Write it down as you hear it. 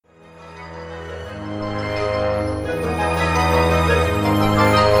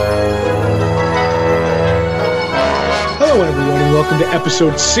welcome to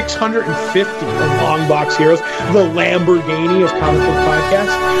episode 650 of Longbox Heroes, the Lamborghini of comic book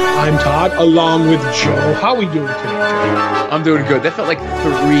podcasts. I'm Todd, along with Joe. How are we doing today, Joe? I'm doing good. That felt like 3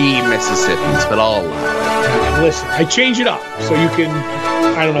 Mississippis, but all. Listen, I change it up so you can,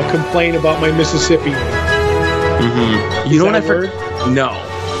 I don't know, complain about my Mississippi. Mm-hmm. You know what I forgot? No.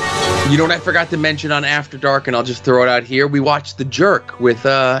 You know what I forgot to mention on After Dark, and I'll just throw it out here? We watched The Jerk with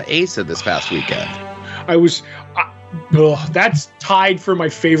Asa this past weekend. That's tied for my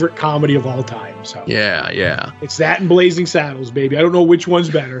favorite comedy of all time. So Yeah. It's that and Blazing Saddles, baby. I don't know which one's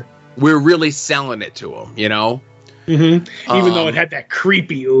better. We're really selling it to him, you know? Mm-hmm. Even though it had that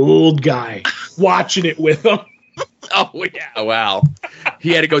creepy old guy watching it with him. Oh, yeah, wow.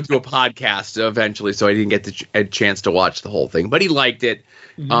 He had to go do a podcast eventually, so I didn't get a chance to watch the whole thing. But he liked it.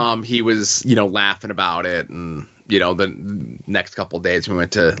 Mm-hmm. He was, laughing about it. And, the next couple of days we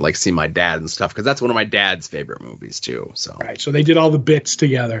went to, see my dad and stuff, because that's one of my dad's favorite movies, too. So right, so they did all the bits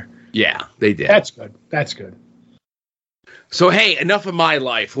together. Yeah, they did. That's good. So, hey, enough of my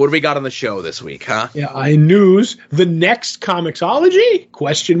life. What do we got on the show this week, huh? Yeah, news. The next Comixology? ?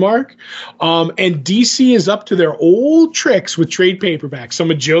 And DC is up to their old tricks with trade paperbacks.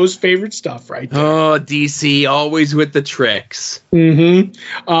 Some of Joe's favorite stuff, right there. Oh, DC, always with the tricks.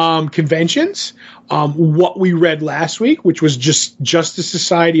 Mm-hmm. Conventions. What we read last week, which was just Justice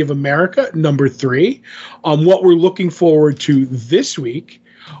Society of America, number 3. What we're looking forward to this week.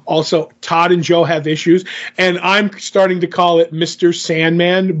 Also, Todd and Joe have issues, and I'm starting to call it Mr.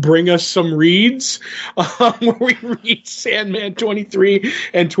 Sandman, Bring Us Some Reads, where we read Sandman 23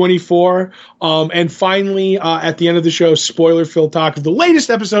 and 24. And finally, at the end of the show, spoiler-filled talk of the latest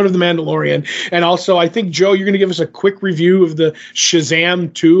episode of The Mandalorian. And also, I think, Joe, you're going to give us a quick review of the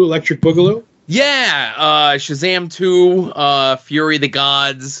Shazam 2 Electric Boogaloo? Yeah, Shazam 2, Fury of the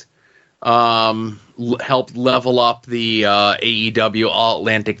Gods, helped level up the AEW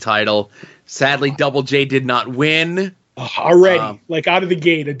All-Atlantic title. Sadly, Double J did not win. Already, out of the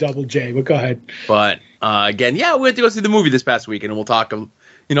gate, a Double J, but go ahead. But, again, we went to go see the movie this past weekend, and we'll talk,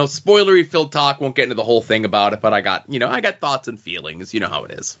 spoilery-filled talk, won't get into the whole thing about it, but I got thoughts and feelings, you know how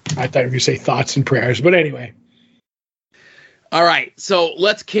it is. I thought you were going to say thoughts and prayers, but anyway. All right, so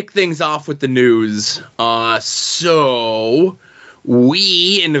let's kick things off with the news. So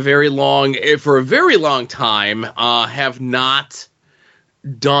we, for a very long time, have not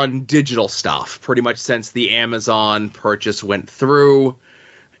done digital stuff, pretty much since the Amazon purchase went through,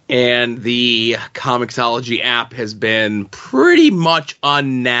 and the Comixology app has been pretty much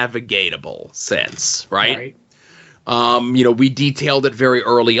unnavigatable since, right? We detailed it very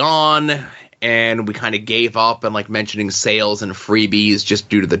early on, and we kind of gave up on mentioning sales and freebies just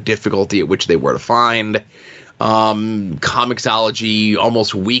due to the difficulty at which they were to find. Comixology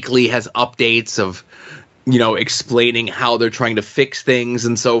almost weekly has updates of, explaining how they're trying to fix things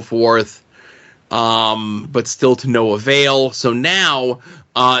and so forth, but still to no avail. So now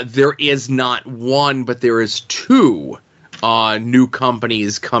there is not one, but there is 2 new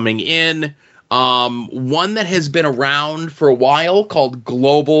companies coming in. One that has been around for a while called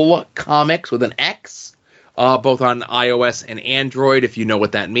Global Comics with an X, both on iOS and Android, if you know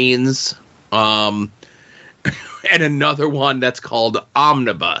what that means. And another one that's called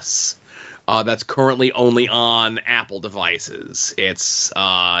Omnibus, that's currently only on Apple devices. It's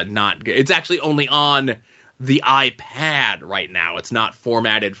it's actually only on the iPad right now. It's not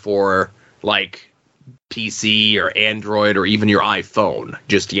formatted for PC or Android or even your iPhone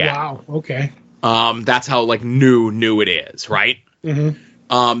just yet. Wow. Okay. That's how new it is, right?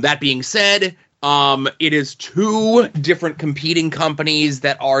 Mm-hmm. That being said, it is 2 different competing companies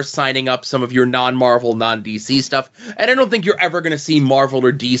that are signing up some of your non-Marvel, non-DC stuff. And I don't think you're ever going to see Marvel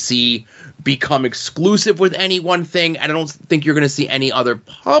or DC become exclusive with any one thing. And I don't think you're going to see any other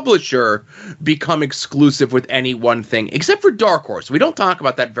publisher become exclusive with any one thing, except for Dark Horse. We don't talk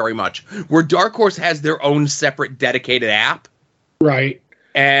about that very much, where Dark Horse has their own separate dedicated app. Right.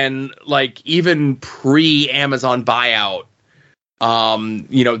 And even pre-Amazon buyout,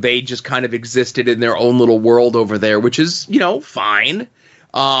 they just kind of existed in their own little world over there, which is, fine.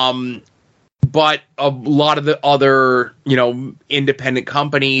 But a lot of the other, independent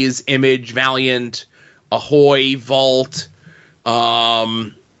companies, Image, Valiant, Ahoy, Vault,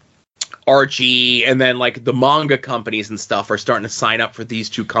 Archie, and then the manga companies and stuff are starting to sign up for these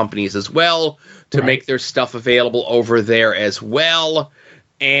 2 companies as well to make their stuff available over there as well.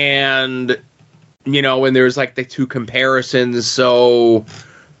 And, and there's the 2 comparisons. So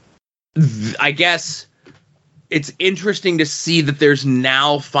I guess it's interesting to see that there's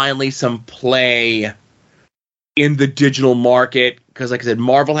now finally some play in the digital market. Because like I said,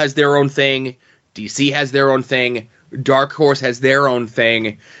 Marvel has their own thing. DC has their own thing. Dark Horse has their own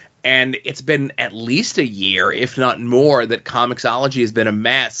thing. And it's been at least a year, if not more, that Comixology has been a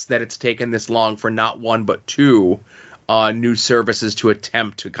mess, that it's taken this long for not one but two new services to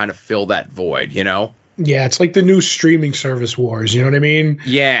attempt to kind of fill that void, you know? Yeah, it's like the new streaming service wars. You know what I mean?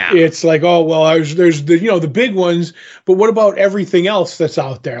 Yeah. It's like, oh, well, there's the, the big ones, but what about everything else that's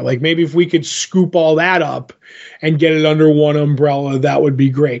out there? Like maybe if we could scoop all that up and get it under one umbrella, that would be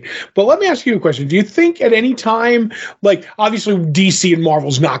great. But let me ask you a question. Do you think at any time, like obviously DC and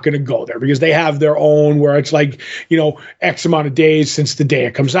Marvel's not going to go there because they have their own where it's like, X amount of days since the day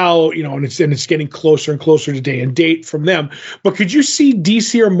it comes out, and it's getting closer and closer to day and date from them. But could you see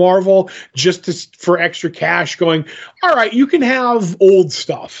DC or Marvel for extra cash going, all right, you can have old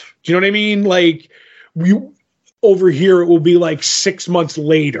stuff. Do you know what I mean? Like over here, it will be like 6 months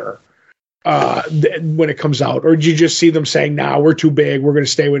later. When it comes out, or did you just see them saying, "Nah, we're too big. We're going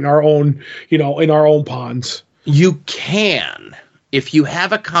to stay in our own, in our own ponds"? You can, if you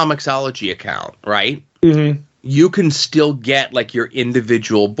have a Comixology account, right? Mm-hmm. You can still get like your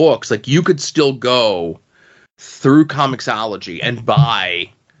individual books. Like you could still go through Comixology and buy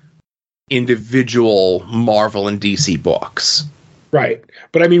individual Marvel and DC books. Right,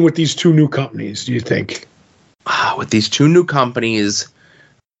 but I mean, with these two new companies, do you think? With these two new companies,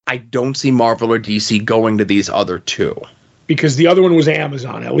 I don't see Marvel or DC going to these other two. Because the other one was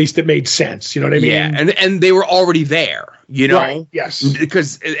Amazon. At least it made sense. You know what I mean? Yeah, and they were already there, Right, yes.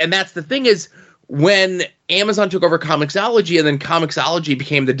 And that's the thing is, when Amazon took over Comixology and then Comixology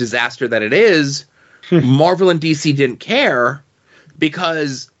became the disaster that it is, Marvel and DC didn't care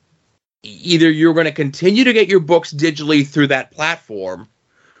because either you're going to continue to get your books digitally through that platform,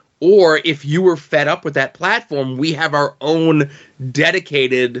 or if you were fed up with that platform, we have our own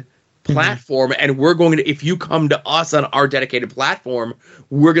dedicated platform, and we're going to, if you come to us on our dedicated platform,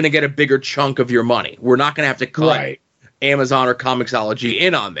 we're going to get a bigger chunk of your money. We're not going to have to cut Amazon or Comixology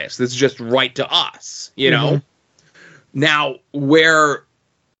in on this. This is just right to us, Now, where,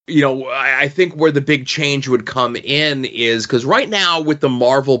 I think where the big change would come in is, because right now with the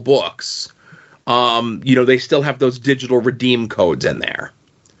Marvel books, they still have those digital redeem codes in there.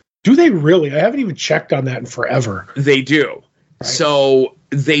 Do they really? I haven't even checked on that in forever. They do. Right. So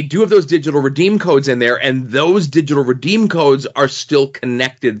they do have those digital redeem codes in there, and those digital redeem codes are still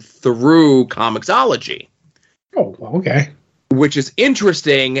connected through Comixology. Oh, okay. Which is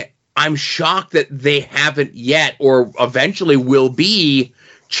interesting. I'm shocked that they haven't yet, or eventually will be,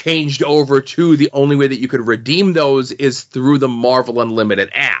 changed over to the only way that you could redeem those is through the Marvel Unlimited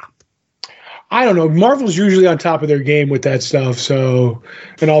app. I don't know. Marvel's usually on top of their game with that stuff,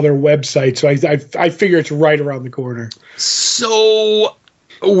 and all their websites. So I figure it's right around the corner. So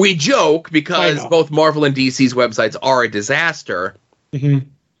we joke because both Marvel and DC's websites are a disaster. Mm-hmm.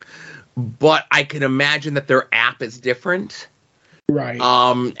 But I can imagine that their app is different. Right.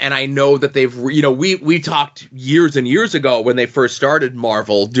 And I know that they've, we talked years and years ago when they first started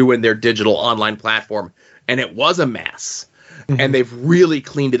Marvel doing their digital online platform, and it was a mess. And they've really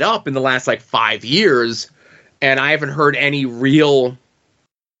cleaned it up in the last 5 years. And I haven't heard any real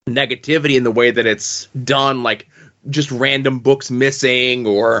negativity in the way that it's done, like just random books missing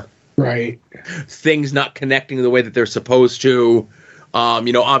or things not connecting the way that they're supposed to.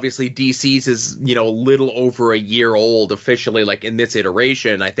 Obviously DC's is, a little over a year old officially, in this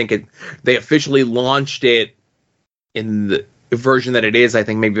iteration. I think they officially launched it in the version that it is, I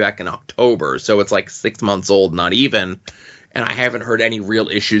think maybe back in October. So it's 6 months old, not even. And I haven't heard any real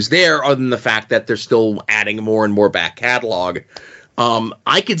issues there other than the fact that they're still adding more and more back catalog.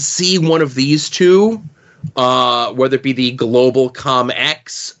 I could see one of these two, whether it be the Global Com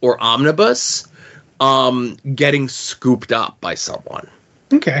X or Omnibus, getting scooped up by someone.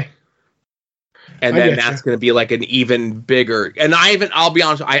 Okay. And then that's going to be an even bigger. And I'll be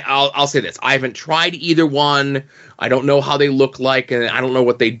honest, I'll say this. I haven't tried either one. I don't know how they look like, and I don't know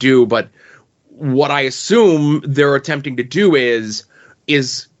what they do, but what I assume they're attempting to do is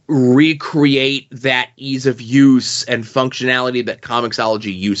recreate that ease of use and functionality that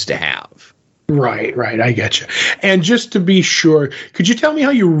Comixology used to have. Right. I get you. And just to be sure, could you tell me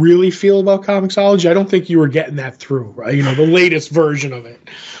how you really feel about Comixology? I don't think you were getting that through, right? The latest version of it.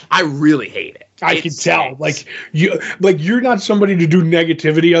 I really hate it. I can tell. You're not somebody to do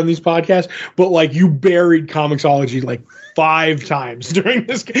negativity on these podcasts, but you buried Comixology 5 times during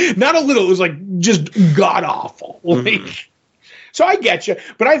this. Not a little. It was just god awful. So I get you,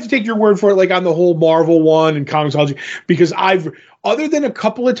 but I have to take your word for it. On the whole Marvel one and Comixology, because other than a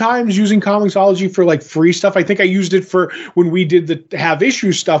couple of times using Comixology for free stuff, I think I used it for when we did the have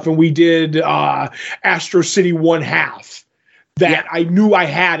issue stuff and we did Astro City 1/2. that I knew I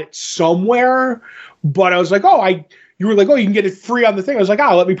had it somewhere, but I was like, you were like, you can get it free on the thing. I was like,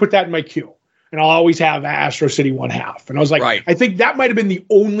 let me put that in my queue. And I'll always have Astro City 1/2. And I was like, Right. I think that might have been the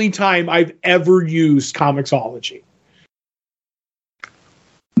only time I've ever used Comixology.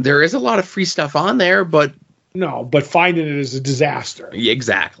 There is a lot of free stuff on there, but finding it is a disaster.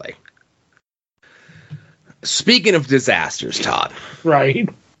 Exactly. Speaking of disasters, Todd. Right.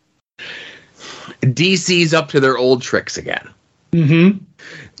 DC's up to their old tricks again. Mm-hmm.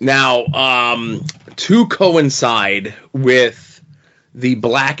 Now, to coincide with the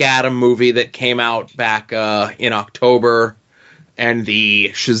Black Adam movie that came out back in October and the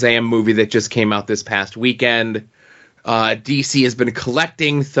Shazam movie that just came out this past weekend, DC has been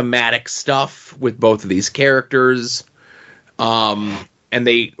collecting thematic stuff with both of these characters. And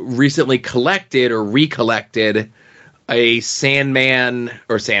they recently collected or recollected a JSA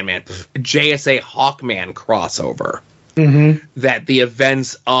Hawkman crossover. Mm-hmm. That the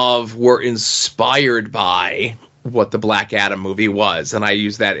events of were inspired by what the Black Adam movie was. And I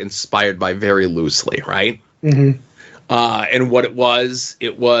use that inspired by very loosely, right? Mm-hmm. And what it was,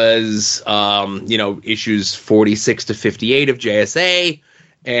 issues 46 to 58 of JSA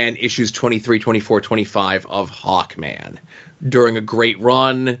and issues 23, 24, 25 of Hawkman. During a great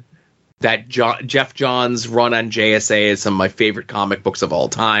run, that Jeff Johns' run on JSA is some of my favorite comic books of all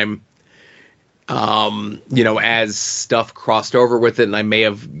time. As stuff crossed over with it, and I may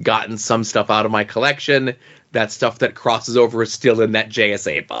have gotten some stuff out of my collection, that stuff that crosses over is still in that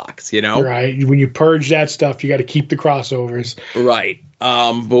JSA box, Right. When you purge that stuff, you got to keep the crossovers. Right.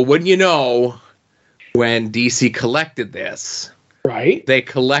 But wouldn't you know, when DC collected this, right, they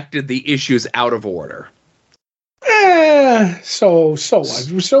collected the issues out of order. So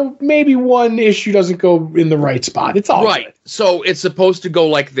what? So maybe one issue doesn't go in the right spot. It's all right. Good. So it's supposed to go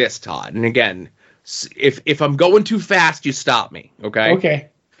like this, Todd. And again, if I'm going too fast, you stop me. Okay. Okay.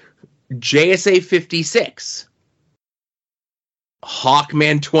 JSA 56,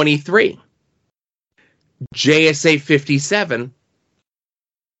 Hawkman 23, JSA 57,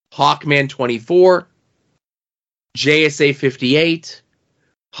 Hawkman 24, JSA 58,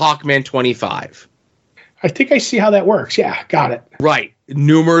 Hawkman 25. I think I see how that works. Yeah, got it. Right.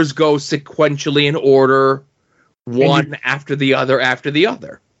 Numbers go sequentially in order, one after the other.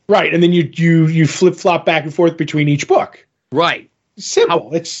 Right, and then you flip-flop back and forth between each book. Right.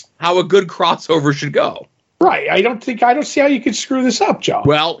 Simple. It's how a good crossover should go. Right. I don't see how you could screw this up, Joe.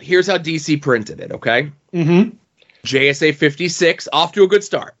 Well, here's how DC printed it, okay? Mm-hmm. JSA 56, off to a good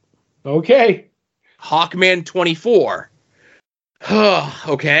start. Okay. Hawkman 24.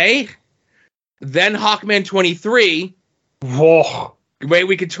 Okay. Then Hawkman 23. Whoa. Wait,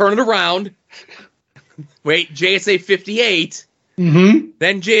 we could turn it around. Wait, JSA 58. Mm-hmm.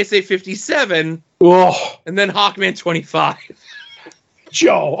 Then JSA 57. Oh. And then Hawkman 25.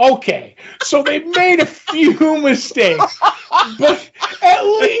 Joe, okay. So they made a few mistakes, but at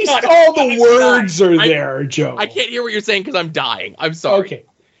least all the words are there, Joe. I can't hear what you're saying because I'm dying. I'm sorry. Okay.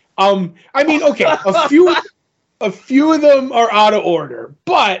 Okay, a few of them are out of order,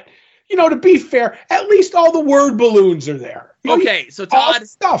 but to be fair, at least all the word balloons are there. Okay, so Todd,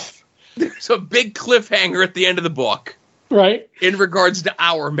 stuff. There's a big cliffhanger at the end of the book. Right. In regards to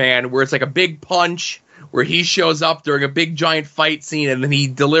Our Man, where it's like a big punch, where he shows up during a big giant fight scene, and then he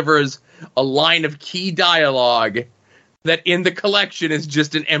delivers a line of key dialogue that in the collection is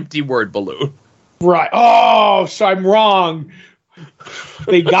just an empty word balloon. Right. Oh, so I'm wrong.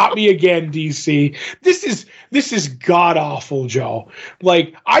 They got me again, DC. This is god awful, Joe.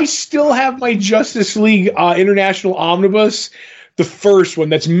 Like, I still have my Justice League International Omnibus, the first one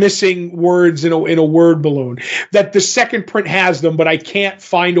that's missing words in a word balloon. That the second print has them, but I can't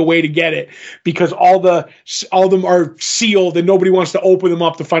find a way to get it because all of them are sealed and nobody wants to open them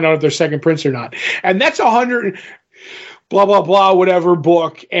up to find out if they're second prints or not. And that's 100 blah blah blah whatever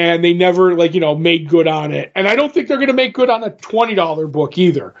book, and they never made good on it. And I don't think they're going to make good on a $20 book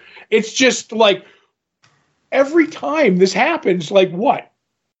either. It's just like every time this happens, like what?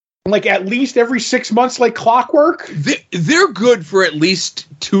 Like at least every 6 months, like clockwork? They're good for at least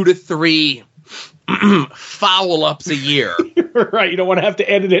 2 to 3 foul-ups a year. Right, you don't want to have to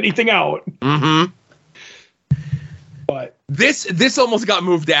edit anything out. Mm-hmm. But this almost got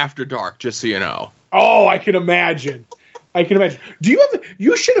moved to After Dark, just so you know. Oh, I can imagine. Do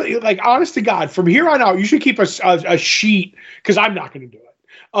you should, like, honest to God, from here on out, you should keep a sheet, because I'm not going to do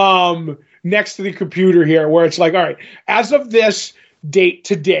it, next to the computer here, where it's like, all right, as of this date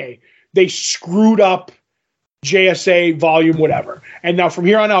today, they screwed up JSA volume whatever. And now from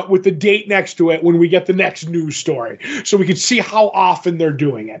here on out, with the date next to it when we get the next news story, so we can see how often they're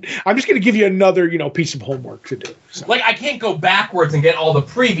doing it. I'm just going to give you another, piece of homework to do. So. Like, I can't go backwards and get all the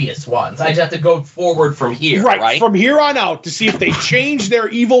previous ones. I just have to go forward from here, right? From here on out to see if they change their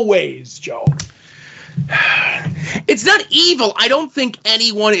evil ways, Joe. It's not evil. I don't think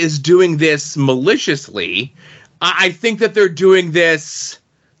anyone is doing this maliciously. I think that they're doing this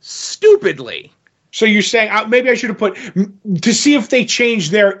stupidly. So you're saying, maybe I should have put, to see if they change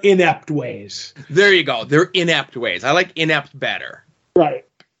their inept ways. There you go. Their inept ways. I like inept better. Right.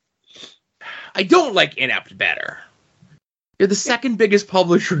 I don't like inept better. You're the second biggest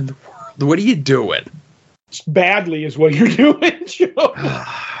publisher in the world. What are you doing? Badly is what you're doing, Joe.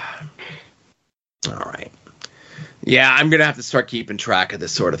 All right. Yeah, I'm going to have to start keeping track of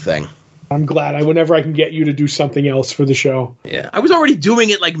this sort of thing. I'm glad. Whenever I can get you to do something else for the show. Yeah, I was already doing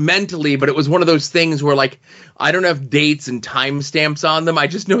it like mentally, but it was one of those things where like I don't have dates and timestamps on them. I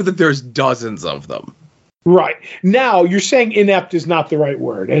just know that there's dozens of them. Right. Now, you're saying inept is not the right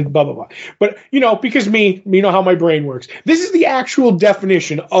word and blah, blah, blah. But, because you know how my brain works. This is the actual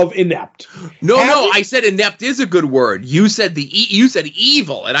definition of inept. No, I said inept is a good word. You said you said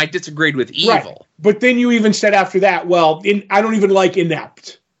evil, and I disagreed with evil. Right. But then you even said after that, I don't even like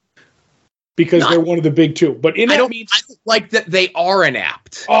inept. Because they're one of the big two. But inept means... I don't like that they are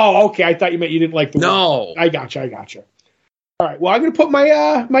inept. Oh, okay. I thought you meant you didn't like the word. No. I gotcha. All right. Well, I'm going to put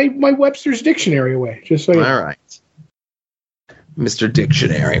my my Webster's dictionary away. Just so you know. All right. Mr.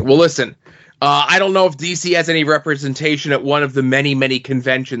 Dictionary. Well, listen. I don't know if DC has any representation at one of the many, many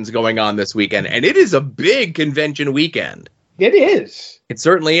conventions going on this weekend. And it is a big convention weekend. It is. It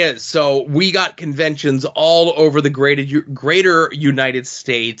certainly is. So we got conventions all over the greater United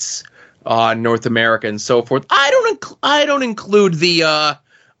States, North America, and so forth. I don't include the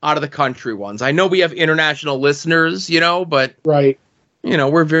out of the country ones. I know we have international listeners, but right.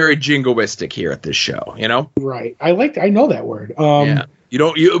 We're very jingoistic here at this show. Right. I know that word. Yeah.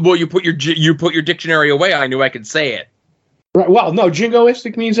 You put your dictionary away. I knew I could say it. Right. Well, no,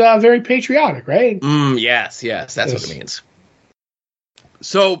 jingoistic means very patriotic, right? Yes, that's what it means.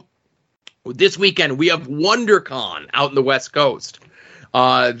 So this weekend we have WonderCon out in the West Coast.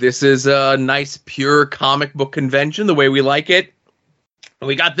 This is a nice, pure comic book convention, the way we like it.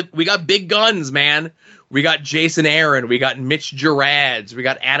 We got big guns, man. We got Jason Aaron, we got Mitch Gerads, we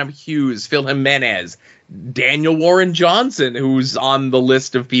got Adam Hughes, Phil Jimenez, Daniel Warren Johnson, who's on the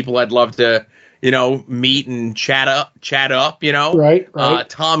list of people I'd love to, meet and chat up, Right.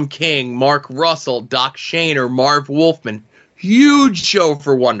 Tom King, Mark Russell, Doc Shaner, Marv Wolfman. Huge show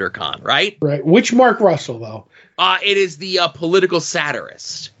for WonderCon, right? Right. Which Mark Russell, though? It is the political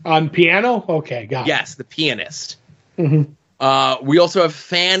satirist. On piano? Okay, got it. Yes, the pianist. Mm-hmm. We also have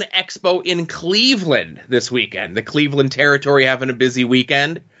Fan Expo in Cleveland this weekend. The Cleveland territory having a busy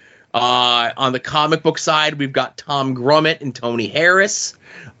weekend. On the comic book side, we've got Tom Grummett and Tony Harris.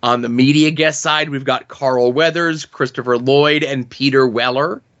 On the media guest side, we've got Carl Weathers, Christopher Lloyd, and Peter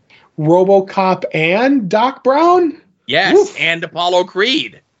Weller. RoboCop and Doc Brown? Yes, Oof. And Apollo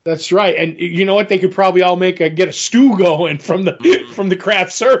Creed. That's right. And you know what? They could probably all get a stew going from the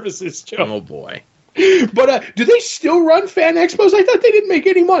craft services, Joe. Oh, boy. But do they still run fan expos? I thought they didn't make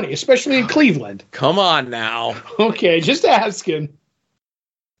any money, especially in Cleveland. Come on now. Okay, just asking.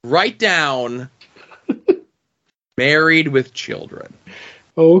 Write down married with children.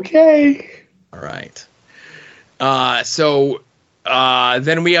 Okay. All right. So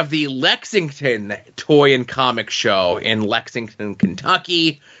then we have the Lexington Toy and Comic Show in Lexington,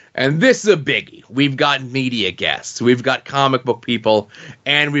 Kentucky. And this is a biggie. We've got media guests, we've got comic book people,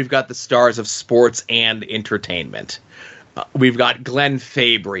 and we've got the stars of sports and entertainment. We've got Glenn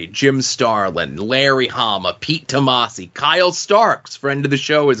Fabry, Jim Starlin, Larry Hama, Pete Tomasi, Kyle Starks, friend of the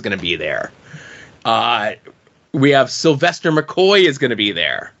show, is going to be there. We have Sylvester McCoy is going to be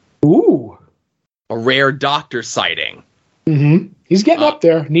there. Ooh. A rare doctor sighting. Mm-hmm. He's getting up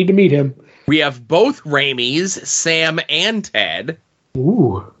there. Need to meet him. We have both Raimis, Sam and Ted.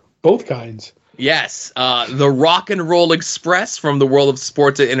 Ooh. Both kinds. Yes. The Rock and Roll Express from the world of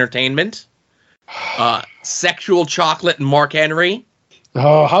sports and entertainment. Sexual Chocolate and Mark Henry.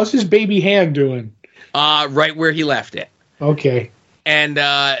 Oh, how's his baby hand doing? Right where he left it. Okay. And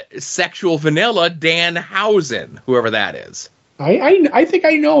Sexual Vanilla, Dan Housen, whoever that is. I think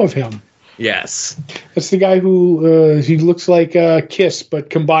I know of him. Yes. That's the guy who he looks like Kiss, but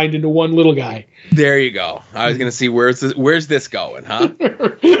combined into one little guy. There you go. I was going to see where's this going, huh?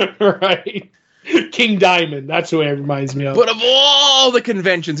 Right. King Diamond. That's who it reminds me of. But of all the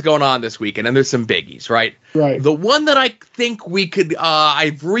conventions going on this weekend, and there's some biggies, right? Right. The one that I think we could,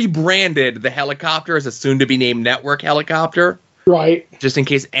 I've rebranded the helicopter as a soon-to-be-named network helicopter. Right. Just in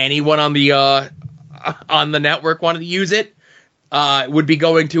case anyone on the network wanted to use it, would be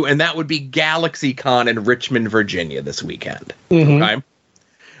going to, and that would be GalaxyCon in Richmond, Virginia this weekend. Mm-hmm. Okay.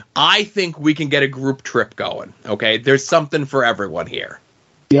 I think we can get a group trip going. Okay. There's something for everyone here.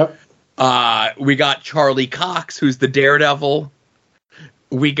 Yep. We got Charlie Cox, who's the Daredevil.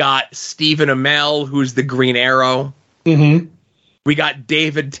 We got Stephen Amell, who's the Green Arrow. Mm-hmm. We got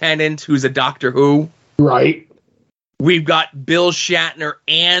David Tennant, who's a Doctor Who. Right. We've got Bill Shatner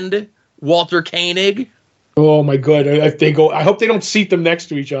and Walter Koenig. Oh my god! If they go, I hope they don't seat them next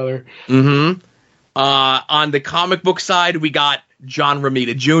to each other. Mm-hmm. On the comic book side, we got John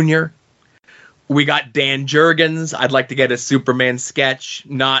Romita Jr. We got Dan Jurgens. I'd like to get a Superman sketch,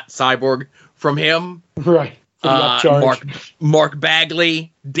 not Cyborg, from him. Right. Mark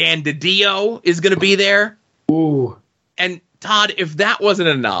Bagley. Dan DiDio is going to be there. Ooh. And Todd, if that wasn't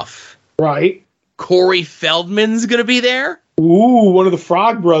enough, right? Corey Feldman's going to be there. Ooh, one of the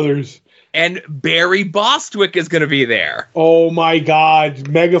Frog Brothers. And Barry Bostwick is going to be there. Oh my God.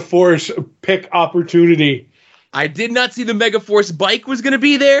 Megaforce pick opportunity. I did not see the Megaforce bike was going to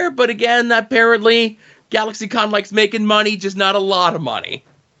be there, but again, apparently GalaxyCon likes making money, just not a lot of money.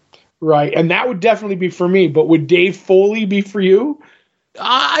 Right, and that would definitely be for me, but would Dave Foley be for you?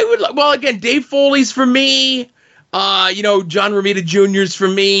 I would, well, again, Dave Foley's for me. John Romita Jr.'s for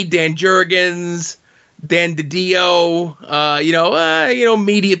me. Dan Jurgens, Dan DiDio,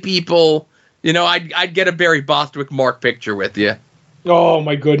 media people. I'd get a Barry Bostwick Mark picture with you. Oh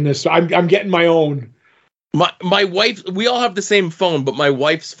my goodness, I'm getting my own. My wife, we all have the same phone, but my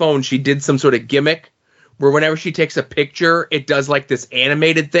wife's phone, she did some sort of gimmick where whenever she takes a picture, it does like this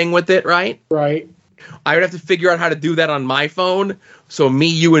animated thing with it, right? Right. I would have to figure out how to do that on my phone, so me,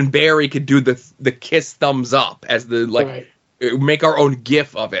 you, and Barry could do the kiss thumbs up as make our own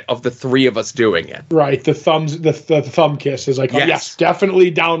GIF of it, of the three of us doing it. Right, the thumb kiss is like, yes, definitely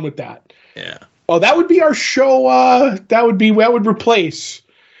down with that. Yeah. Well, that would be our show. That would replace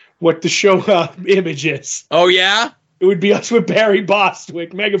what the show image is. Oh, yeah? It would be us with Barry Bostwick,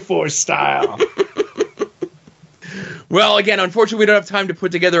 Megaforce style. Well, again, unfortunately, we don't have time to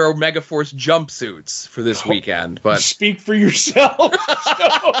put together our Megaforce jumpsuits for this weekend. But speak for yourself.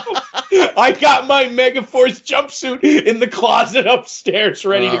 I got my Megaforce jumpsuit in the closet upstairs,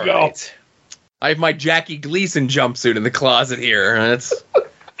 ready to go. Right. I have my Jackie Gleason jumpsuit in the closet here.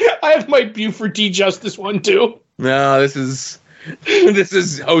 I have my Buford T. Justice one too. No, this is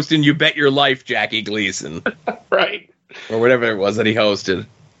hosting You Bet Your Life, Jackie Gleason. Right. Or whatever it was that he hosted.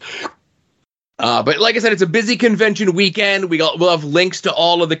 But like I said, it's a busy convention weekend. We'll have links to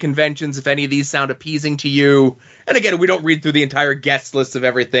all of the conventions if any of these sound appeasing to you. And again, we don't read through the entire guest list of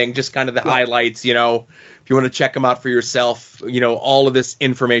everything, just kind of the highlights, If you want to check them out for yourself, all of this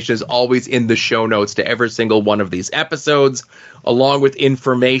information is always in the show notes to every single one of these episodes, along with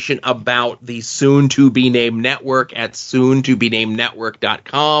information about the soon-to-be-named network at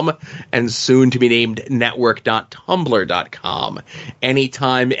soon-to-be-named-network.com and soon-to-be-named-network.tumblr.com.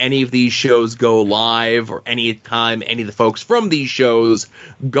 Anytime any of these shows go live or anytime any of the folks from these shows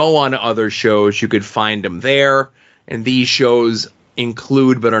go on other shows, you could find them there. And these shows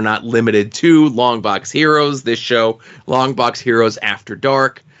include but are not limited to Longbox Heroes, this show, Longbox Heroes After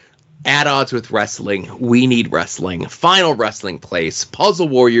Dark, At Odds with Wrestling, We Need Wrestling, Final Wrestling Place, Puzzle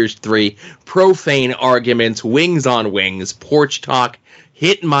Warriors 3, Profane Arguments, Wings on Wings, Porch Talk,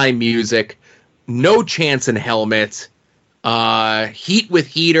 Hit My Music, No Chance in Helmet, Heat with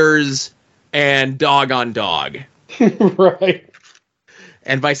Heaters, and Dog on Dog. Right.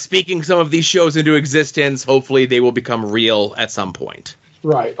 And by speaking some of these shows into existence, hopefully they will become real at some point.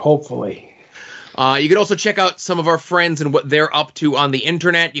 Right, hopefully. You can also check out some of our friends and what they're up to on the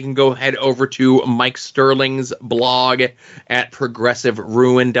internet. You can go head over to Mike Sterling's blog at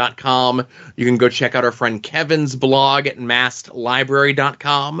progressiveruin.com. You can go check out our friend Kevin's blog at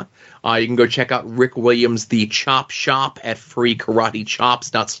maskedlibrary.com. You can go check out Rick Williams' The Chop Shop at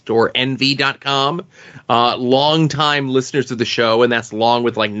freekaratechops.storenvy.com. Longtime listeners of the show, and that's long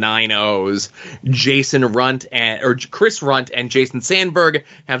with like 9 O's, Chris Runt and Jason Sandberg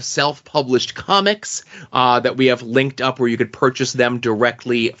have self-published comics that we have linked up where you could purchase them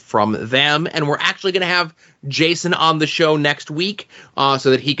directly from them. And we're actually going to have Jason on the show next week so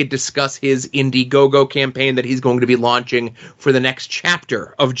that he could discuss his Indiegogo campaign that he's going to be launching for the next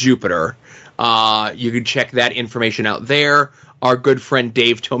chapter of Jupiter. You can check that information out there. Our good friend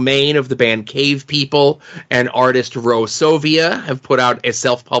Dave Tomaine of the band Cave People and artist Ro Sovia have put out a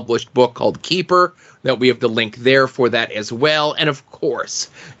self-published book called Keeper, that we have the link there for that as well. And of course,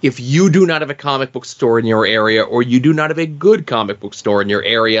 if you do not have a comic book store in your area, or you do not have a good comic book store in your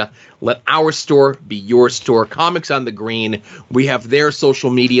area, let our store be your store. Comics on the Green. We have their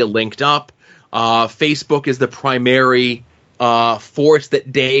social media linked up. Facebook is the primary force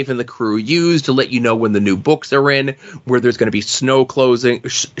that Dave and the crew use to let you know when the new books are in, where there's going to be store closings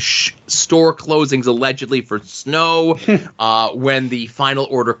allegedly for snow, when the final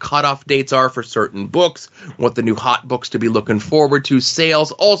order cutoff dates are for certain books, what the new hot books to be looking forward to,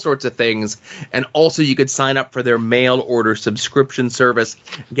 sales, all sorts of things. And also you could sign up for their mail order subscription service,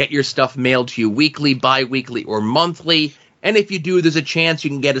 get your stuff mailed to you weekly, bi-weekly, or monthly. And if you do, there's a chance you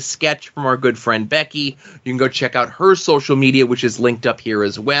can get a sketch from our good friend Becky. You can go check out her social media, which is linked up here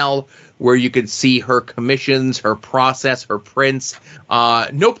as well, where you can see her commissions, her process, her prints.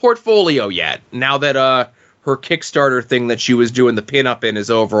 No portfolio yet. Now that her Kickstarter thing that she was doing the pinup in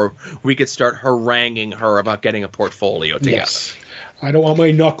is over, we could start haranguing her about getting a portfolio together. Yes. I don't want my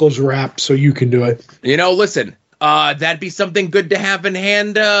knuckles wrapped, so you can do it. You know, listen, that'd be something good to have in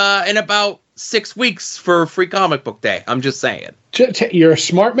hand in about 6 weeks for Free Comic Book Day. I'm just saying. You're a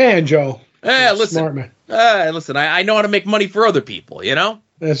smart man, Joe. Hey, listen. Smart man. Listen, I know how to make money for other people, you know?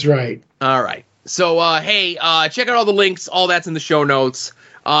 That's right. All right. So, hey, check out all the links. All that's in the show notes.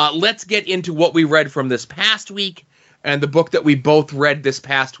 Let's get into what we read from this past week. And the book that we both read this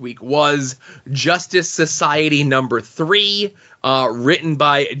past week was Justice Society number 3, written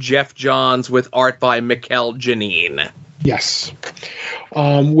by Jeff Johns with art by Mikkel Janine. Yes.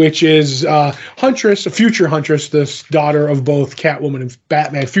 Which is Huntress, a future Huntress, this daughter of both Catwoman and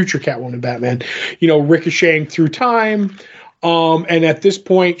Batman, future Catwoman and Batman, ricocheting through time. And at this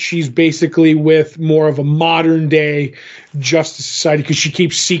point, she's basically with more of a modern day Justice Society because she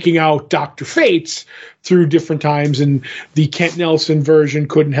keeps seeking out Dr. Fates through different times, and the Kent Nelson version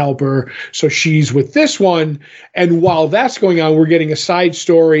couldn't help her, so she's with this one. And while that's going on, we're getting a side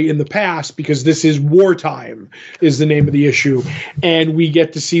story in the past because this is Wartime is the name of the issue, and we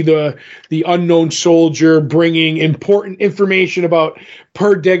get to see the unknown soldier bringing important information about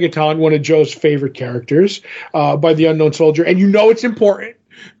Per Degaton, one of Joe's favorite characters, by the unknown soldier. And it's important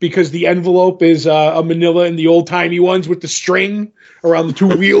because the envelope is a manila in the old-timey ones with the string around the two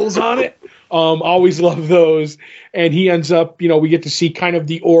wheels on it. Always love those. And he ends up, we get to see kind of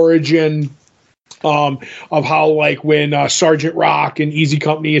the origin of how, like, when Sergeant Rock and Easy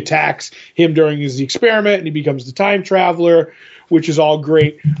Company attacks him during his experiment and he becomes the time traveler, which is all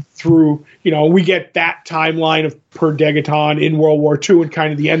great through, we get that timeline of Per Degaton in World War II and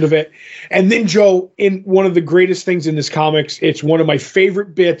kind of the end of it. And then, Joe, in one of the greatest things in this comics, it's one of my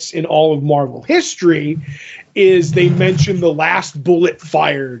favorite bits in all of Marvel history, is they mention the last bullet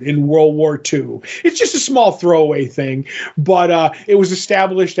fired in World War II. It's just a small throwaway thing, but it was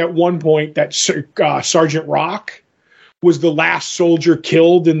established at one point that Sergeant Rock was the last soldier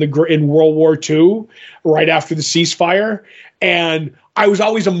killed in World War II right after the ceasefire. And I was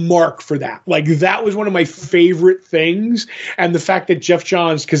always a mark for that. Like, that was one of my favorite things. And the fact that Jeff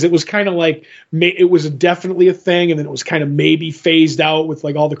Johns, because it was kind of like, it was definitely a thing, and then it was kind of maybe phased out with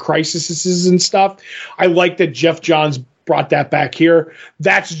like all the crises and stuff. I like that Jeff Johns brought that back here.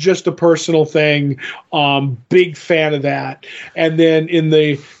 That's just a personal thing. Big fan of that. And then in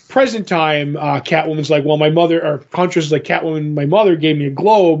the present time, Catwoman's like, well, my mother, or Huntress is like, Catwoman, my mother gave me a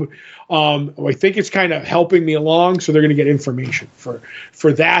globe. I think it's kind of helping me along, so they're going to get information for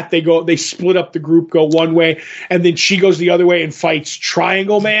that. They split up the group, go one way, and then she goes the other way and fights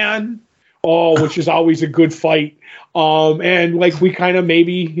Triangle Man, which is always a good fight. And like, we kind of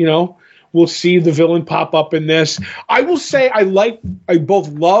maybe, we'll see the villain pop up in this. I will say I both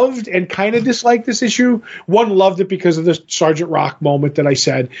loved and kind of disliked this issue. One, loved it because of the Sergeant Rock moment that I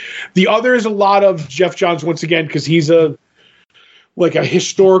said. The other is a lot of Jeff Johns once again, because he's a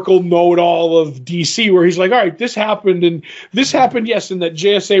historical know-it-all of DC, where he's like, all right, this happened, yes, in that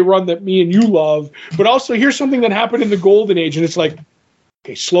JSA run that me and you love, but also here's something that happened in the Golden Age, and it's like,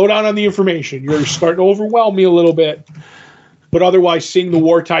 okay, slow down on the information. You're starting to overwhelm me a little bit. But otherwise, seeing the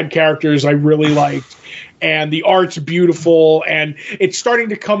wartime characters, I really liked. And the art's beautiful, and it's starting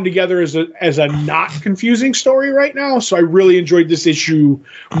to come together as a not confusing story right now. So I really enjoyed this issue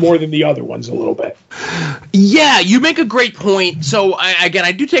more than the other ones a little bit. Yeah, you make a great point. So I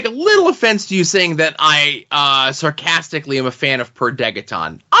do take a little offense to you saying that I sarcastically am a fan of Per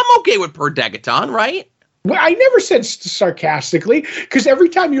Degaton. I'm okay with Per Degaton, right? Well, I never said sarcastically, because every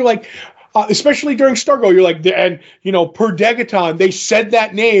time you're like, especially during Stargirl, you're like, and per Degaton, they said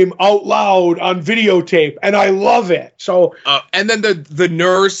that name out loud on videotape, and I love it. So, and then the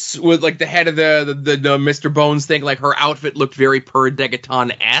nurse with like the head of the Mr. Bones thing, like her outfit looked very Per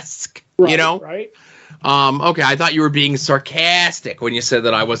Degaton-esque, right? Okay, I thought you were being sarcastic when you said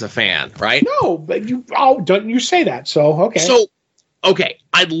that I was a fan, right? No, but don't you say that? So okay. So, okay,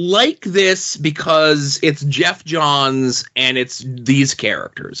 I like this because it's Jeff Johns and it's these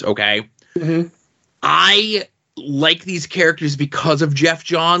characters, okay? Mm-hmm. I like these characters because of Jeff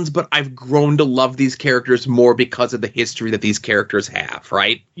Johns, but I've grown to love these characters more because of the history that these characters have,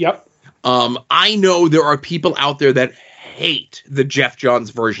 right? Yep. I know there are people out there that hate the Jeff Johns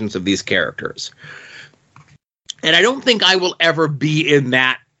versions of these characters. And I don't think I will ever be in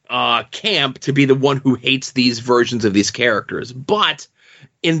that camp to be the one who hates these versions of these characters. But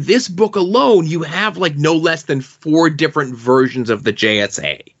in this book alone, you have like no less than 4 different versions of the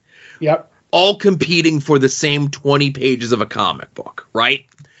JSA. Yep. All competing for the same 20 pages of a comic book, right?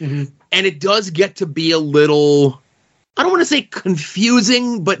 Mm-hmm. And it does get to be a little, I don't want to say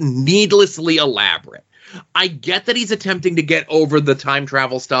confusing, but needlessly elaborate. I get that he's attempting to get over the time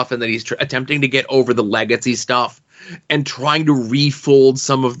travel stuff and that he's attempting to get over the legacy stuff and trying to refold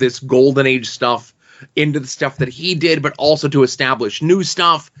some of this golden age stuff into the stuff that he did, but also to establish new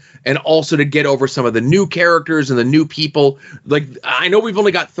stuff and also to get over some of the new characters and the new people. Like, I know we've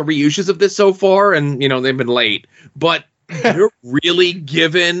only got 3 issues of this so far and, they've been late, but they're really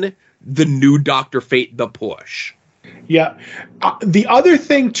giving the new Dr. Fate the push. Yeah. The other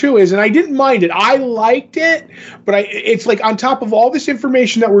thing, too, is, and I didn't mind it. I liked it, but it's like on top of all this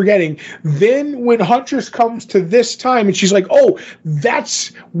information that we're getting, then when Huntress comes to this time and she's like, oh,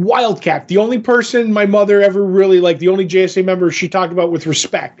 that's Wildcat, the only person my mother ever really, like the only JSA member she talked about with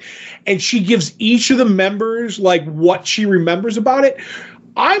respect. And she gives each of the members like what she remembers about it.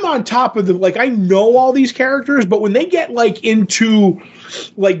 I'm on top of I know all these characters, but when they get like into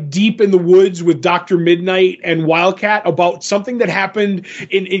like deep in the woods with Dr. Midnight and Wildcat about something that happened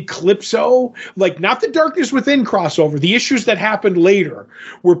in Eclipso, like not the Darkness Within crossover, the issues that happened later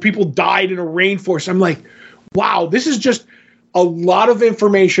where people died in a rainforest. I'm like, wow, this is just a lot of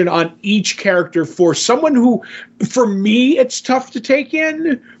information on each character for someone who, for me, it's tough to take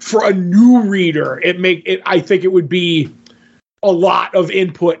in. For a new reader, I think it would be a lot of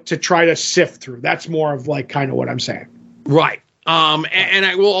input to try to sift through. That's more of like kind of what I'm saying. Right. And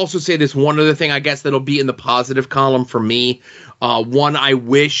I will also say this one other thing, I guess, that'll be in the positive column for me. One, I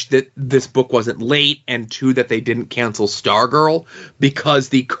wish that this book wasn't late, and 2, that they didn't cancel Stargirl, because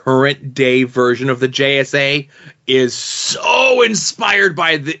the current day version of the JSA is so inspired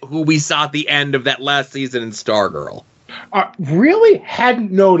by who we saw at the end of that last season in Stargirl. Really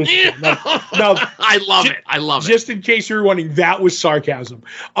hadn't noticed it. Now, I love it. I love it. Just in case you're wondering, that was sarcasm.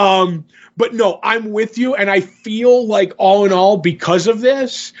 But no, I'm with you, and I feel like all in all, because of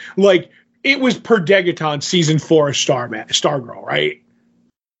this, like it was Per Degaton season 4 of Stargirl, right?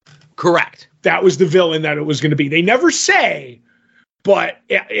 Correct. That was the villain that it was going to be. They never say, but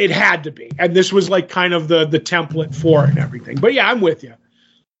it had to be, and this was like kind of the template for it and everything. But yeah, I'm with you.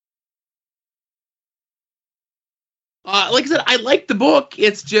 Like I said, I like the book.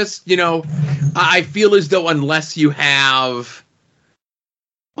 It's just, I feel as though unless you have,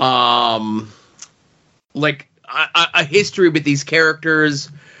 like a history with these characters,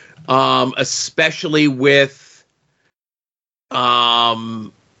 especially with,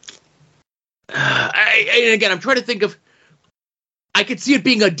 and again, I'm trying to think of, I could see it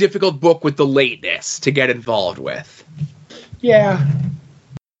being a difficult book with the lateness to get involved with. Yeah,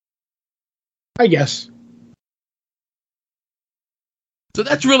 I guess. So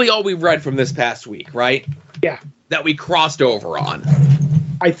that's really all we've read from this past week, right? Yeah. That we crossed over on.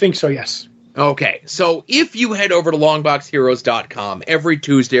 I think so, yes. Okay, so if you head over to longboxheroes.com every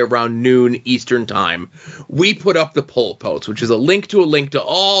Tuesday around noon Eastern Time, we put up the poll post, which is a link to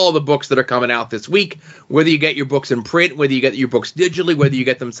all the books that are coming out this week, whether you get your books in print, whether you get your books digitally, whether you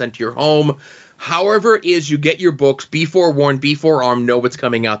get them sent to your home. However it is you get your books, be forewarned, be forearmed, know what's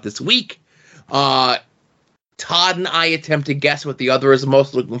coming out this week. Todd and I attempt to guess what the other is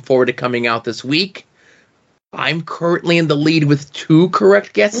most looking forward to coming out this week. I'm currently in the lead with 2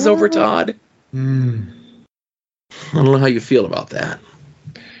 correct guesses over Todd. I don't know how you feel about that.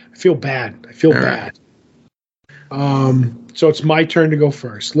 I feel bad. Bad. So it's my turn to go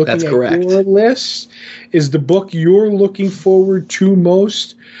first. Looking That's at correct. Your list, is the book you're looking forward to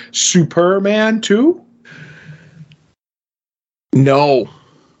most Superman 2? No.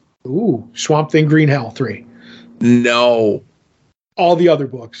 Ooh, Swamp Thing Green Hell 3. No. All the other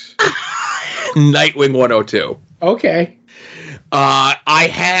books. Nightwing 102. Okay. I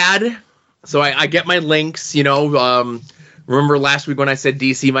had So I get my links, remember last week when I said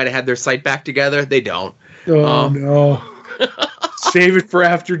DC might have had their site back together? They don't. Oh, no. Save it for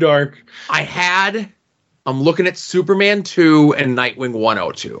After Dark. I'm looking at Superman 2 and Nightwing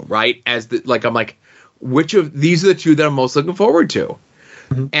 102, right? I'm like, which of these are the two that I'm most looking forward to?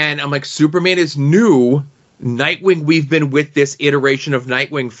 Mm-hmm. And I'm like, Superman is new. Nightwing, we've been with this iteration of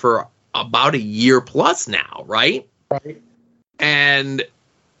Nightwing for about a year plus now, right? Right. And,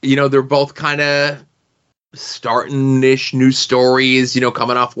 they're both kind of starting-ish new stories,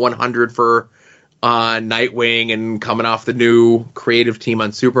 coming off 100 for Nightwing and coming off the new creative team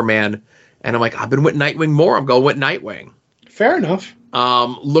on Superman. And I'm like, I've been with Nightwing more. I'm going with Nightwing. Fair enough.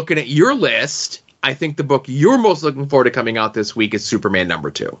 Looking at your list, I think the book you're most looking forward to coming out this week is Superman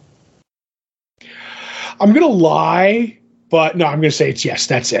 #2. I'm going to lie, but no, I'm going to say it's yes.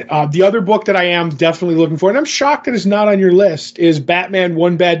 That's it. The other book that I am definitely looking for, and I'm shocked that it's not on your list, is Batman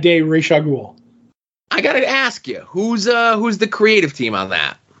One Bad Day, Ra's al Ghul. I got to ask you, who's the creative team on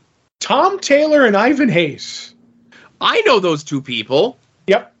that? Tom Taylor and Ivan Hayes. I know those two people.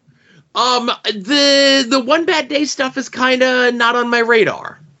 Yep. The One Bad Day stuff is kind of not on my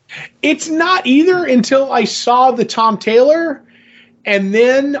radar. It's not either until I saw the Tom Taylor, and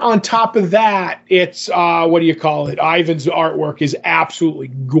then on top of that, it's Ivan's artwork is absolutely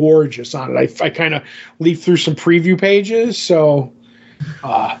gorgeous on it. I kind of leafed through some preview pages, so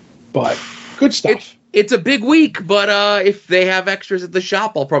but good stuff. It's a big week, but if they have extras at the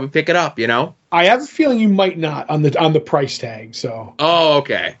shop, I'll probably pick it up, I have a feeling you might not on the price tag, so. Oh,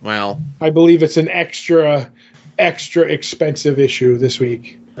 okay. Well, I believe it's an extra expensive issue this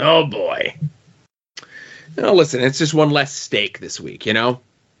week. Oh boy. Listen, it's just one less steak this week,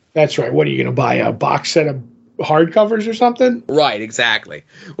 That's right. What are you going to buy, a box set of hardcovers or something? Right, exactly.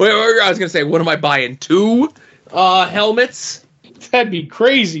 Well, I was going to say, what am I buying? 2 helmets? That'd be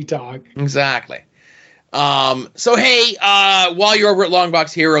crazy talk. Exactly. So hey, while you're over at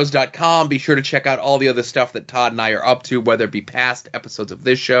longboxheroes.com, be sure to check out all the other stuff that Todd and I are up to, whether it be past episodes of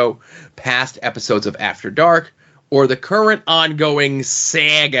this show, past episodes of After Dark, or the current ongoing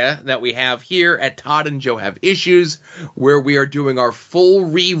saga that we have here at Todd and Joe Have Issues, where we are doing our full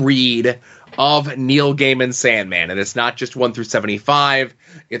reread of Neil Gaiman's Sandman. And it's not just 1 through 75.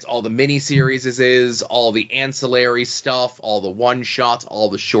 It's all the miniseries, all the ancillary stuff, all the one-shots, all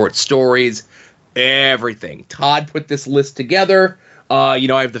the short stories, everything. Todd put this list together. I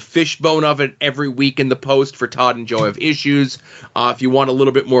have the fishbone of it every week in the post for Todd and Joe Have Issues. If you want a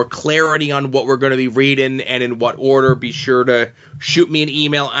little bit more clarity on what we're going to be reading and in what order, be sure to shoot me an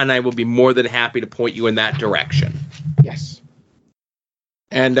email, and I will be more than happy to point you in that direction. Yes.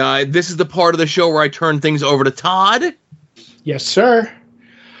 And this is the part of the show where I turn things over to Todd. Yes, sir.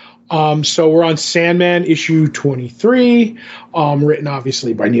 So we're on Sandman issue 23, written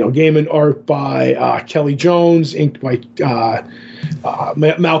obviously by Neil Gaiman, art by Kelly Jones, inked by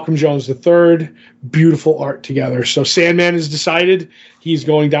Malcolm Jones III. Beautiful art together. So Sandman has decided he's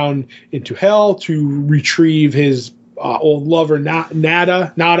going down into hell to retrieve his old lover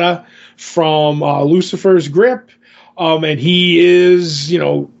Nada from Lucifer's grip. And he is,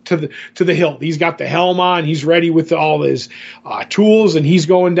 to the hilt. He's got the helm on. He's ready with all his tools, and he's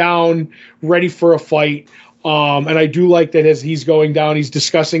going down ready for a fight. And I do like that as he's going down, he's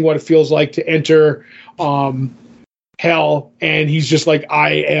discussing what it feels like to enter hell. And he's just like,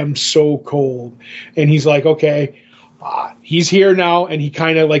 I am so cold. And he's like, okay, he's here now. And he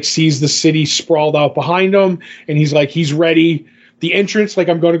kind of like sees the city sprawled out behind him. And he's like, he's ready. The entrance, like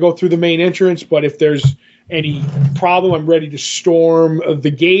I'm going to go through the main entrance, but if there's any problem, I'm ready to storm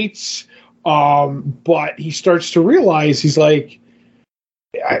the gates. But he starts to realize, he's like,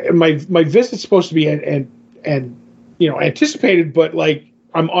 my visit's supposed to be anticipated, but like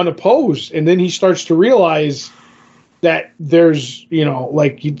I'm unopposed. And then he starts to realize that there's,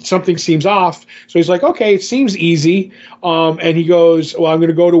 something seems off. So he's like, okay, it seems easy. And he goes, well, I'm going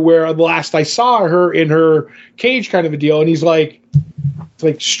to go to where last I saw her in her cage, kind of a deal. And he's like, it's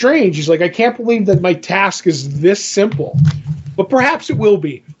like strange. He's like, I can't believe that my task is this simple, but perhaps it will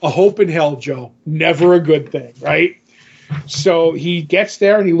be. A hope in hell, Joe. Never a good thing, right? So he gets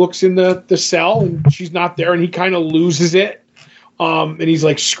there and he looks in the cell and she's not there, and he kind of loses it. And he's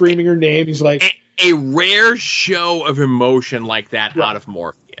like screaming her name. He's like, a rare show of emotion like that out of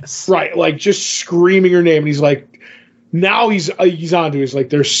Morpheus. Right, like just screaming her name. And he's like, now he's onto it. He's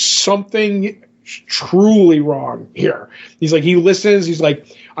like, there's something truly wrong here. He's like, he listens. He's like,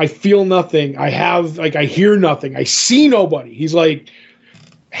 I feel nothing. I hear nothing. I see nobody. He's like,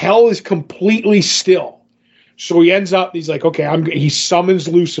 hell is completely still. So he ends up, he's like, okay, he summons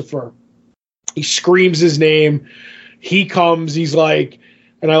Lucifer. He screams his name. He comes. He's like,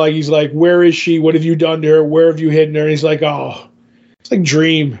 And he's like, where is she? What have you done to her? Where have you hidden her? And he's like, oh, it's like,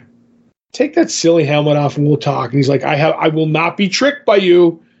 Dream, take that silly helmet off and we'll talk. And he's like, I will not be tricked by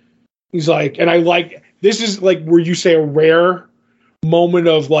you. He's like, and this is like where you say a rare moment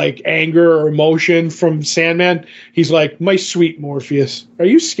of like anger or emotion from Sandman. He's like, my sweet Morpheus, are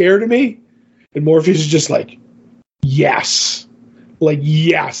you scared of me? And Morpheus is just like, yes. Like,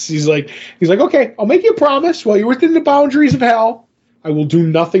 yes. He's like, okay, I'll make you a promise. While you're within the boundaries of hell, I will do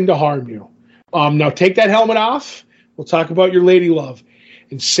nothing to harm you. Now take that helmet off. We'll talk about your lady love.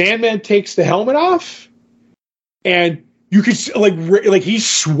 And Sandman takes the helmet off, and you can see, like he's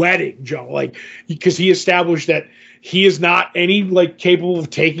sweating, Joe, like, because he established that he is not any like capable of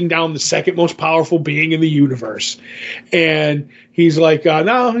taking down the second most powerful being in the universe. And he's like,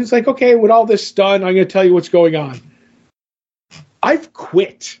 no, he's like, okay, with all this done, I'm going to tell you what's going on. I've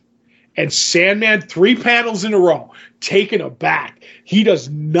quit. And Sandman, 3 panels in a row, taken aback. He does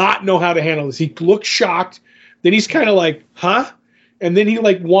not know how to handle this. He looks shocked. Then he's kind of like, huh? And then he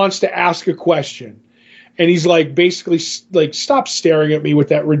like wants to ask a question. And he's like, basically, like, stop staring at me with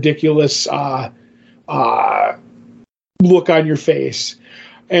that ridiculous look on your face.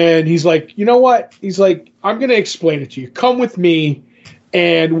 And he's like, you know what? He's like, I'm going to explain it to you. Come with me.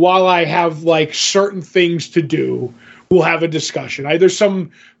 And while I have like certain things to do, we'll have a discussion. There's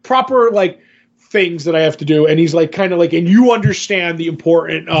some proper like things that I have to do. And he's like, kind of like, and you understand the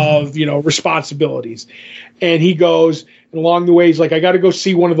importance of, responsibilities. And he goes, and along the way, he's like, I got to go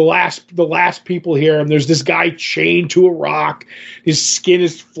see one of the last people here. And there's this guy chained to a rock. His skin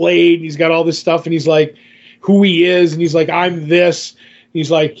is flayed. And he's got all this stuff. And he's like, who he is. And he's like, I'm this. He's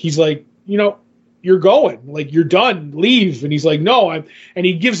like, you're going, like, you're done, leave. And he's like, no, and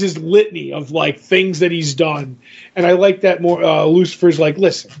he gives his litany of like things that he's done. And I like that more. Lucifer's like,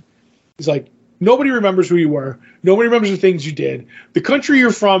 listen, he's like, nobody remembers who you were. Nobody remembers the things you did. The country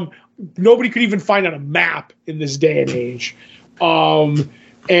you're from, nobody could even find on a map in this day and age. And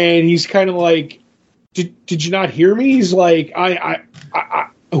he's kind of like, did you not hear me? He's like, I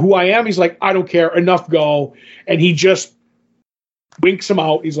who I am. He's like, I don't care. Enough, go. And he just winks him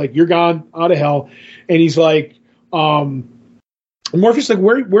out. He's like, you're gone, out of hell. And he's like, Morpheus like,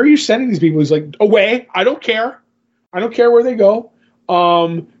 where are you sending these people? He's like, away. I don't care. I don't care where they go.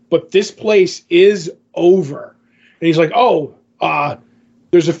 But this place is over. And he's like,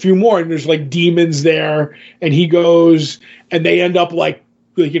 there's a few more, and there's like demons there. And he goes, and they end up like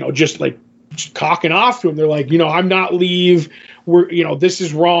just like cocking off to him. They're like, I'm not leave. We're, this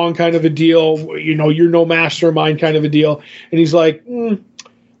is wrong, kind of a deal. You're no mastermind, kind of a deal. And he's like,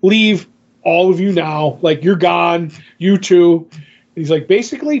 leave, all of you now. Like, you're gone, you too. And he's like,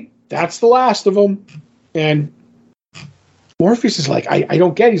 basically, that's the last of them. And Morpheus is like, I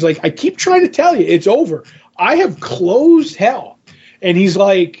don't get it. He's like, I keep trying to tell you, it's over. I have closed hell. And he's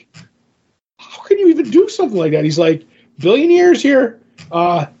like, how can you even do something like that? He's like, billion years here,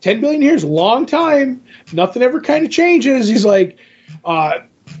 10 billion years, long time. Nothing ever kind of changes. He's like,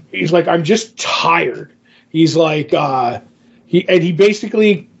 I'm just tired. He's like, he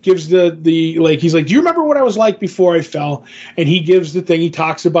basically gives the like, he's like, do you remember what I was like before I fell? And he gives the thing. He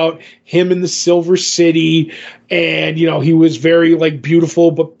talks about him in the Silver City, and he was very like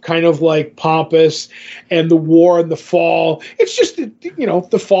beautiful but kind of like pompous, and the war and the fall. It's just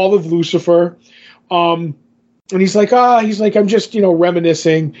the fall of Lucifer. And he's like, I'm just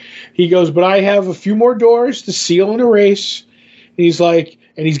reminiscing. He goes, but I have a few more doors to seal and erase. And he's like,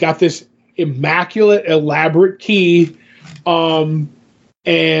 and he's got this immaculate, elaborate key.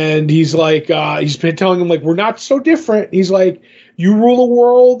 And he's like, he's been telling him, like, we're not so different. He's like, you rule a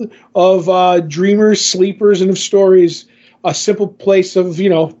world of dreamers, sleepers, and of stories, a simple place of,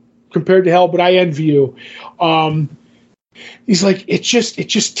 compared to hell, but I envy you. He's like, it's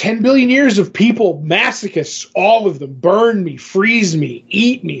just 10 billion years of people, masochists, all of them, burn me, freeze me,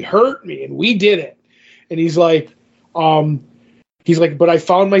 eat me, hurt me, and we did it. And he's like, but I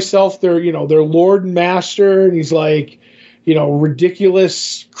found myself their Lord and Master, and he's like,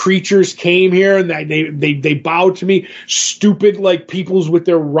 ridiculous creatures came here and they bowed to me. Stupid like peoples with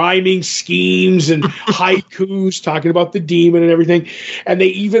their rhyming schemes and haikus talking about the demon and everything. And they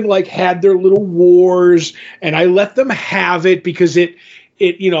even like had their little wars, and I let them have it because it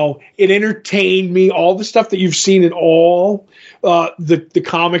entertained me. All the stuff that you've seen in all the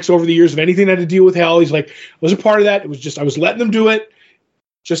comics over the years of anything that had to deal with hell. He's like, I was a part of that. It was just, I was letting them do it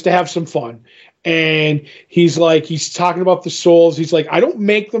just to have some fun. And he's like, he's talking about the souls. He's like, I don't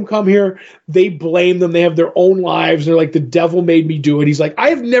make them come here. They blame them. They have their own lives. They're like, the devil made me do it. He's like, I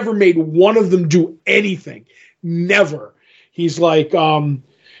have never made one of them do anything. Never. He's like, and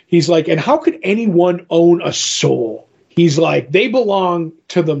how could anyone own a soul? He's like, they belong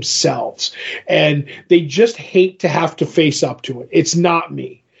to themselves, and they just hate to have to face up to it. It's not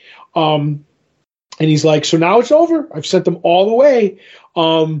me. And he's like, so now it's over. I've sent them all the way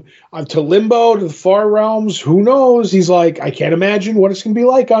to limbo, to the far realms. Who knows? He's like, I can't imagine what it's going to be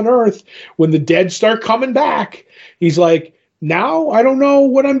like on Earth when the dead start coming back. He's like, now I don't know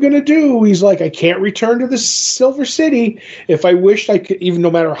what I'm going to do. He's like, I can't return to the Silver City. If I wished I could, even no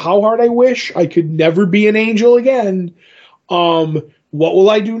matter how hard I wish, I could never be an angel again. What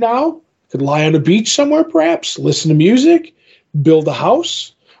will I do now? Could lie on a beach somewhere, perhaps, listen to music, build a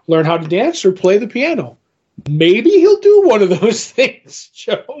house, learn how to dance, or play the piano. Maybe he'll do one of those things,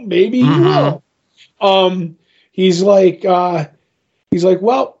 Joe. Maybe he will. He's like,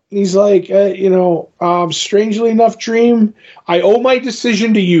 strangely enough, Dream, I owe my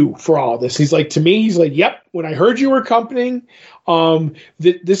decision to you for all this. He's like, to me, he's like, yep, when I heard you were accompanying,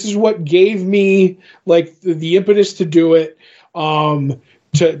 this is what gave me like the impetus to do it.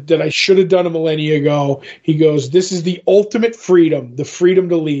 That I should have done a millennia ago. He goes, this is the ultimate freedom, the freedom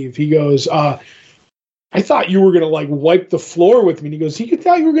to leave. He goes, I thought you were going to like wipe the floor with me. And he goes, he could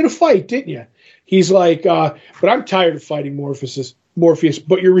tell you were going to fight, didn't you? He's like, but I'm tired of fighting Morpheus,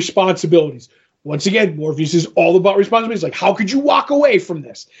 but your responsibilities. Once again, Morpheus is all about responsibilities. Like, how could you walk away from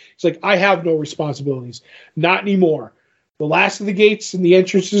this? He's like, I have no responsibilities. Not anymore. The last of the gates and the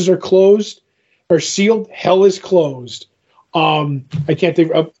entrances are sealed. Hell is closed. I can't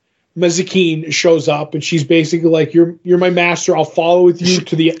think of Mazikeen shows up and she's basically like, you're my master. I'll follow with you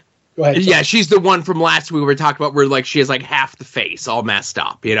to the. Go ahead. Yeah, she's the one from last week we were talking about where like she has like half the face all messed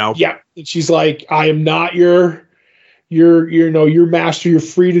up, you know? Yeah. And she's like, I am not your master. You're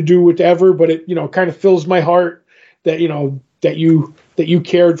free to do whatever, but it, kind of fills my heart that, that you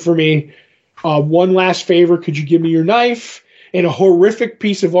cared for me. One last favor. Could you give me your knife? In a horrific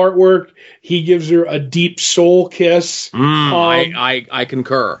piece of artwork, he gives her a deep soul kiss. I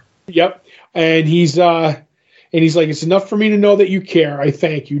concur. Yep. And he's like, it's enough for me to know that you care. I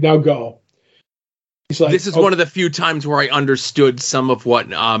thank you. Now go. He's like, this is one of the few times where I understood some of what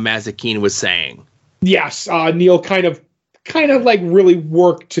Mazikeen was saying. Yes. Neil kind of like really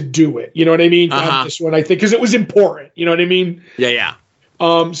worked to do it. You know what I mean? On this one, I think, because it was important. You know what I mean? Yeah.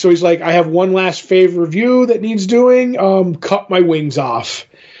 So he's like, I have one last favor of you that needs doing. Cut my wings off.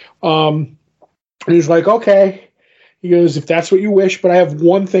 And he's like, okay. He goes, if that's what you wish, but I have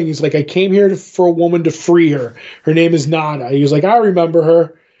one thing. He's like, I came here for a woman to free her. Her name is Nana. He was like, I remember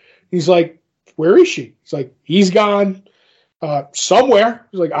her. He's like, where is she? He's like, he's gone somewhere.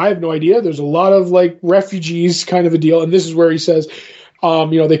 He's like, I have no idea. There's a lot of like refugees kind of a deal. And this is where he says,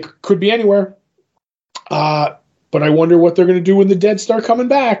 they could be anywhere. But I wonder what they're going to do when the dead start coming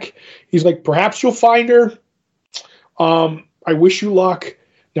back. He's like, perhaps you'll find her. I wish you luck.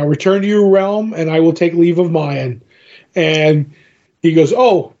 Now return to your realm, and I will take leave of mine. And he goes,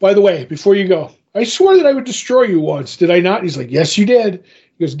 oh, by the way, before you go, I swore that I would destroy you once. Did I not? He's like, yes, you did.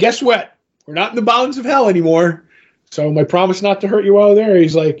 He goes, guess what? We're not in the bounds of hell anymore. So my promise not to hurt you while there.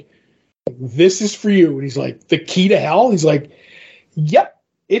 He's like, this is for you. And he's like, the key to hell? He's like, yep,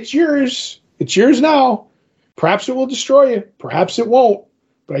 it's yours. It's yours now. Perhaps it will destroy you. Perhaps it won't.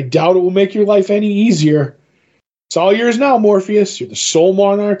 But I doubt it will make your life any easier. It's all yours now, Morpheus. You're the sole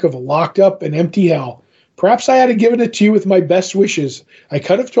monarch of a locked up and empty hell. Perhaps I had to give it to you with my best wishes. I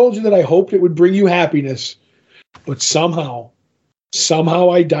could have told you that I hoped it would bring you happiness. But somehow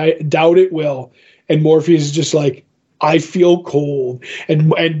I doubt it will. And Morpheus is just like, I feel cold.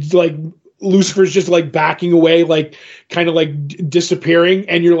 And like Lucifer's just like backing away, like kind of like disappearing.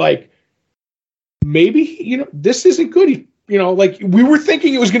 And you're like, maybe, this isn't good. Like we were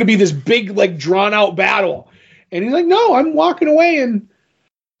thinking it was going to be this big, like drawn out battle. And he's like, no, I'm walking away. And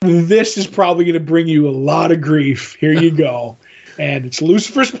this is probably going to bring you a lot of grief. Here you go. And it's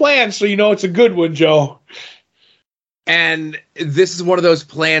Lucifer's plan. So, it's a good one, Joe. And this is one of those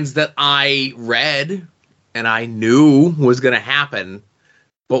plans that I read and I knew was going to happen.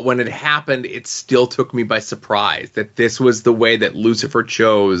 But when it happened, it still took me by surprise that this was the way that Lucifer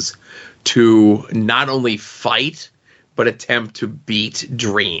chose to not only fight, but attempt to beat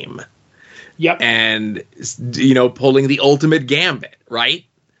Dream. Yep. And, pulling the ultimate gambit, right?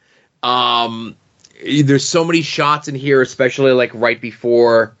 There's so many shots in here, especially like right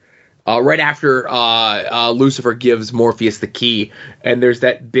after Lucifer gives Morpheus the key, and there's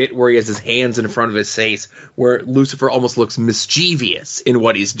that bit where he has his hands in front of his face, where Lucifer almost looks mischievous in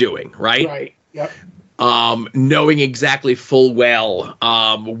what he's doing, right? Right, yep. Knowing exactly full well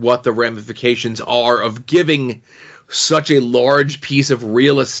what the ramifications are of giving such a large piece of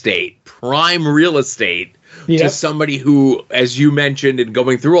real estate, prime real estate, to somebody who, as you mentioned in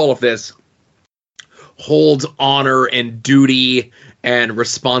going through all of this, holds honor and duty and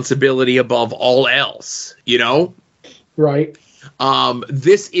responsibility above all else, you know? Right.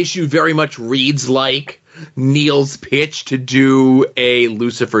 This issue very much reads like Neil's pitch to do a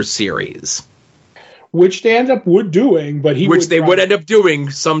Lucifer series. Which they end up doing, but would end up doing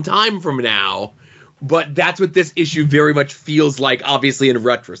some time from now. But that's what this issue very much feels like, obviously, in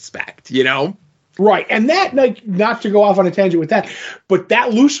retrospect, you know? Right. And that, like, not to go off on a tangent with that, but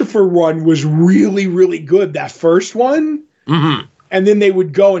that Lucifer run was really, really good, that first one. Mm-hmm. And then they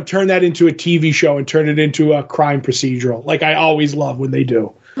would go and turn that into a TV show and turn it into a crime procedural. Like, I always love when they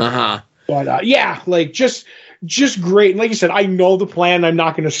do. Uh-huh. But, yeah, like, just great. And like you said, I know the plan. I'm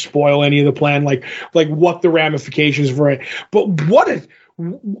not going to spoil any of the plan, like what the ramifications for it. But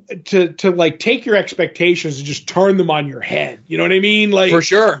to like take your expectations and just turn them on your head. You know what I mean? Like, for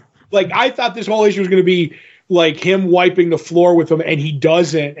sure. Like, I thought this whole issue was going to be like him wiping the floor with him, and he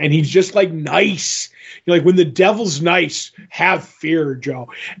doesn't. And he's just like nice. You're like, when the devil's nice, have fear, Joe.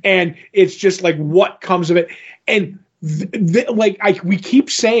 And it's just like what comes of it. And we keep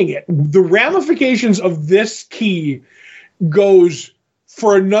saying it. The ramifications of this key goes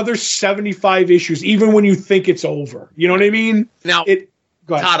for another 75 issues, even when you think it's over. You know what I mean? Now,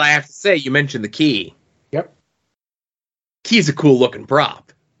 Todd, I have to say, you mentioned the key. Yep. Key's a cool looking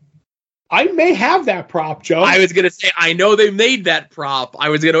prop. I may have that prop, Joe. I was going to say, I know they made that prop. I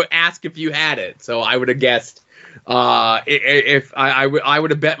was going to ask if you had it. So I would have guessed, if I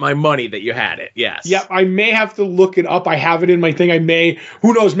would have bet my money that you had it. Yes. Yep. I may have to look it up. I have it in my thing.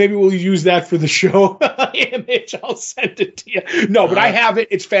 Who knows? Maybe we'll use that for the show image. I'll send it to you. No, but I have it.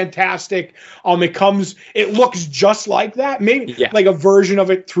 It's fantastic. It looks just like that. Maybe like a version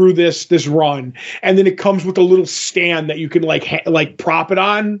of it through this run. And then it comes with a little stand that you can like prop it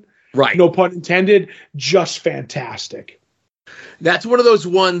on. Right. No pun intended. Just fantastic. That's one of those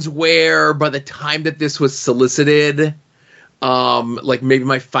ones where by the time that this was solicited, like maybe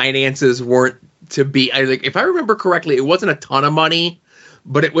my finances weren't to be, if I remember correctly, it wasn't a ton of money,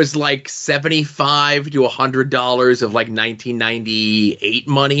 but it was like $75 to $100 of like 1998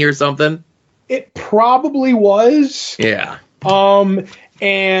 money or something. It probably was. Yeah.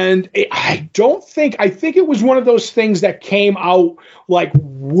 And I think it was one of those things that came out like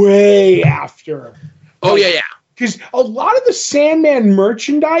way after. Oh, yeah. Because a lot of the Sandman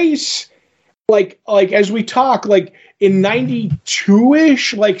merchandise, like as we talk, like in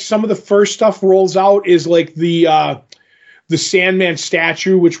 92-ish, like some of the first stuff rolls out is like the Sandman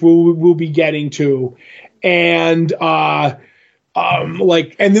statue, which we'll be getting to. And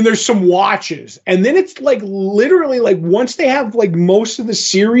and then there's some watches, and then it's like literally like once they have like most of the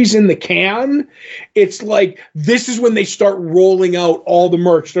series in the can, it's like this is when they start rolling out all the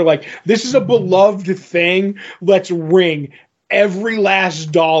merch. They're like, this is a beloved thing. Let's wring every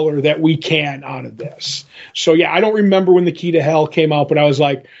last dollar that we can out of this. So yeah, I don't remember when the Key to Hell came out, but I was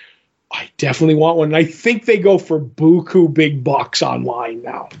like, I definitely want one. And I think they go for buku big bucks online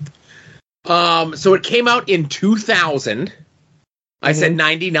now. So it came out in 2000. I said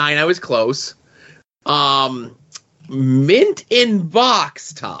 99. I was close. Mint in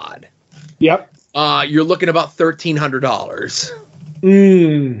box, Todd. Yep. You're looking about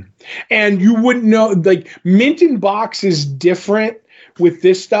 $1,300. And you wouldn't know, like, mint in box is different with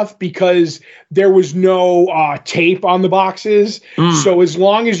this stuff because there was no tape on the boxes. So as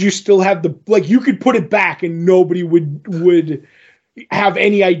long as you still have you could put it back and nobody would have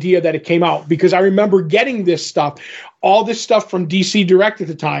any idea that it came out, because I remember getting this stuff, all this stuff from DC Direct at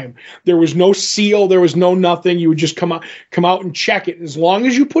the time. There was no seal, there was no nothing. You would just come out and check it. As long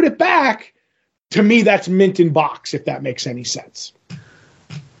as you put it back, to me, that's mint in box, if that makes any sense.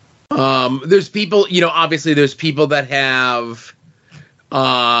 There's people, obviously there's people that have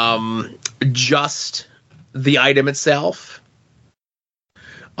just the item itself.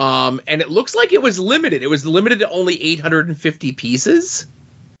 And it looks like it was limited. It was limited to only 850 pieces.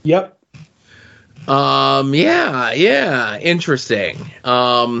 Yep. Yeah, interesting.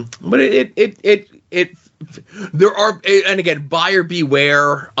 But it there are, and again, buyer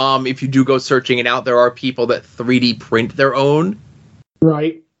beware. If you do go searching it out, there are people that 3D print their own.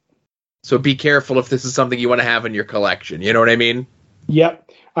 Right. So be careful if this is something you want to have in your collection. You know what I mean? Yep.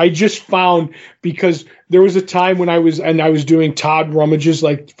 I just found, because there was a time when I was doing Todd rummages,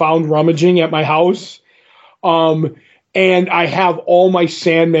 like found rummaging at my house. And I have all my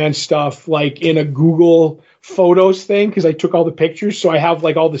Sandman stuff like in a Google Photos thing, because I took all the pictures. So I have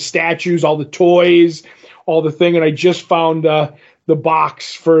like all the statues, all the toys, all the thing. And I just found the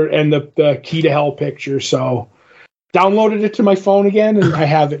box and the Key to Hell picture. So downloaded it to my phone again, and I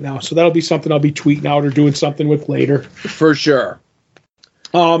have it now. So that'll be something I'll be tweeting out or doing something with later. For sure.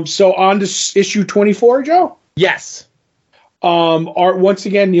 So on to issue 24, Joe. Yes. Art once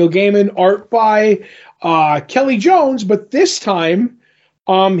again, Neil Gaiman. Art by Kelly Jones, but this time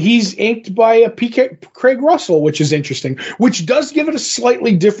he's inked by Craig Russell, which is interesting. Which does give it a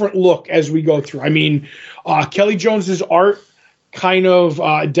slightly different look as we go through. I mean, Kelly Jones's art kind of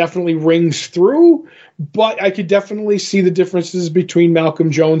definitely rings through, but I could definitely see the differences between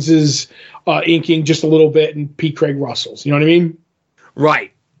Malcolm Jones's inking just a little bit and P. Craig Russell's. You know what I mean?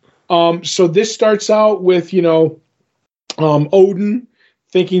 Right. So this starts out with, Odin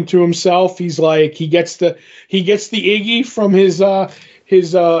thinking to himself, he's like, he gets the Iggy from his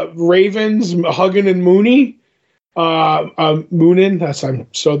ravens, Huggin and Mooney, Moonin. That's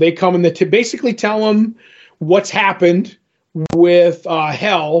so they come and they basically tell him what's happened with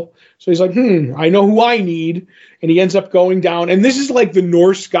Hell. So he's like, I know who I need, and he ends up going down. And this is like the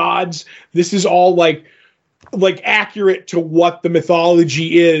Norse gods. This is all like accurate to what the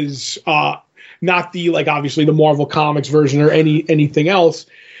mythology is. Not the obviously the Marvel Comics version or anything else.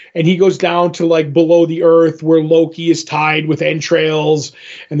 And he goes down to below the earth where Loki is tied with entrails,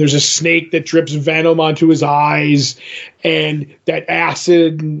 and there's a snake that drips venom onto his eyes, and that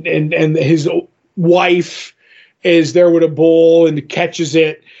acid and his wife is there with a bowl and catches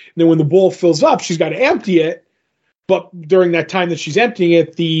it. And then when the bowl fills up, she's got to empty it. But during that time that she's emptying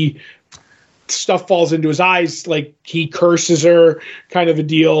it, the stuff falls into his eyes, he curses her, kind of a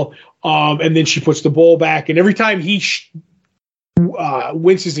deal. And then she puts the bowl back, and every time he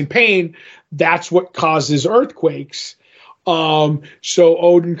winces in pain, that's what causes earthquakes. So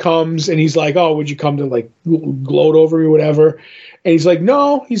Odin comes and he's like, "Oh, would you come to gloat over me, whatever?" And he's like,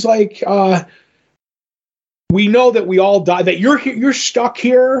 "No." He's like, "We know that we all die. That you're stuck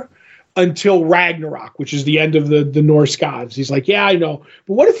here until Ragnarok, which is the end of the Norse gods." He's like, "Yeah, I know,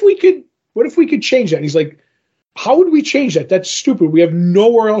 but what if we could change that?" And he's like, "How would we change that? That's stupid. We have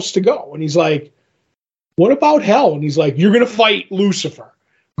nowhere else to go." And he's like, "What about Hell?" And he's like, "You're going to fight Lucifer.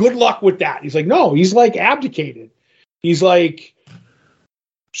 Good luck with that." He's like, "No." He's abdicated. He's like,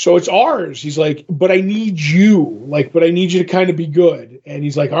 "So it's ours." He's like, "But I need you. But I need you to kind of be good." And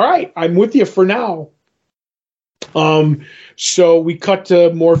he's like, "All right, I'm with you for now." So we cut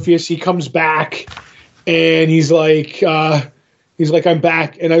to Morpheus. He comes back and he's like, "I'm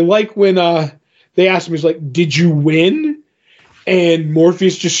back." And I like when, they asked him, he's like, "Did you win?" And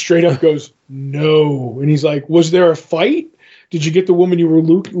Morpheus just straight up goes, "No." And he's like, "Was there a fight? Did you get the woman you were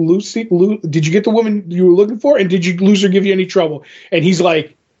did you get the woman you were looking for? And did you lose or give you any trouble?" And he's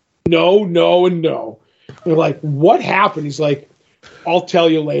like, "No, no, and no." And they're like, "What happened?" He's like, "I'll tell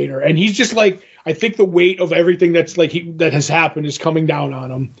you later." And he's just I think the weight of everything that's that has happened is coming down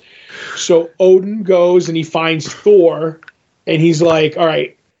on him. So Odin goes and he finds Thor, and he's like, "All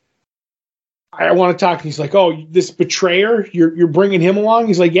right, I want to talk." He's like, "Oh, this betrayer, you're bringing him along?"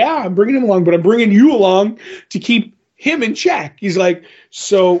 He's like, "Yeah, I'm bringing him along, but I'm bringing you along to keep him in check." He's like,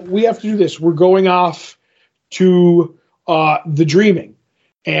 "So we have to do this. We're going off to the Dreaming."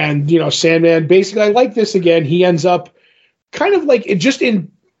 And, Sandman, basically, I like this again. He ends up kind of just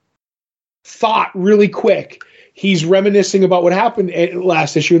in thought really quick. He's reminiscing about what happened at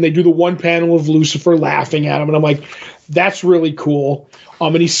last issue, and they do the one panel of Lucifer laughing at him. And I'm like, that's really cool.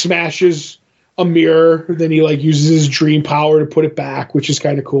 And he smashes a mirror, then he uses his dream power to put it back, which is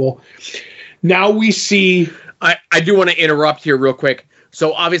kind of cool. Now we see. I do want to interrupt here real quick.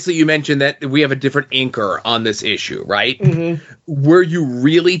 So obviously you mentioned that we have a different inker on this issue, right? Mm-hmm. Where you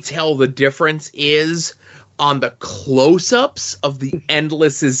really tell the difference is on the close-ups of the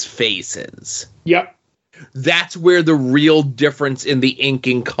Endless's faces. Yep. That's where the real difference in the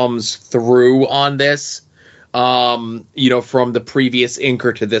inking comes through on this. From the previous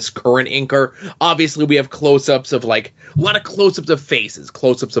inker to this current inker. Obviously, we have close-ups of a lot of close-ups of faces,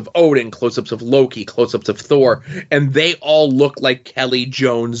 close-ups of Odin, close-ups of Loki, close-ups of Thor, and they all look like Kelly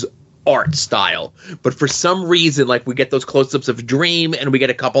Jones' art style. But for some reason, we get those close-ups of Dream, and we get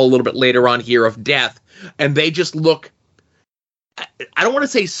a couple a little bit later on here of Death, and they just look, I don't want to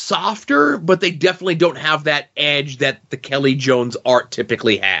say softer, but they definitely don't have that edge that the Kelly Jones art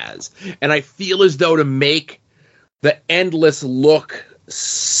typically has. And I feel as though to make the Endless look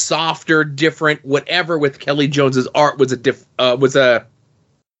softer, different, whatever with Kelly Jones's art was a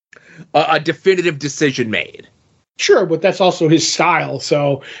definitive decision made. Sure, but that's also his style.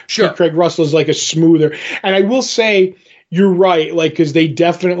 So sure, Craig Russell is a smoother. And I will say, you're right, because they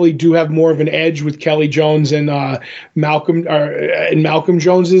definitely do have more of an edge with Kelly Jones and Malcolm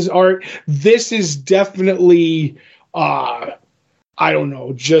Jones's art. This is definitely, I I don't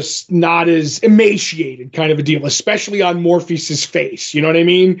know, just not as emaciated kind of a deal, especially on Morpheus's face. You know what I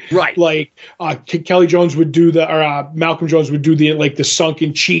mean? Right. Like Kelly Jones would do Malcolm Jones would do the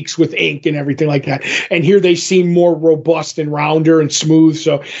sunken cheeks with ink and everything like that. And here they seem more robust and rounder and smooth.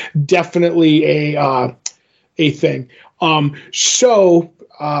 So definitely a thing. Kind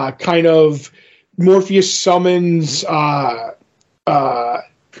of Morpheus summons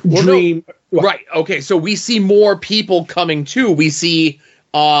Dream. No. Right. Okay. So we see more people coming too. We see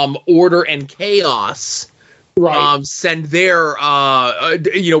Order and Chaos send their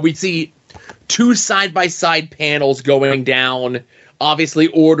we see 2 side-by-side panels going down. Obviously,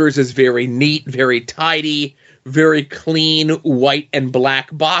 Orders is very neat, very tidy, very clean white and black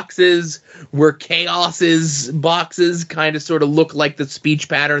boxes, where Chaos's boxes kind of sort of look like the speech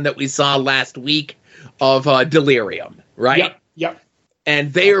pattern that we saw last week of Delirium, right? Yep.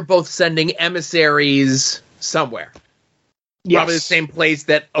 And they are both sending emissaries somewhere. Yes. Probably the same place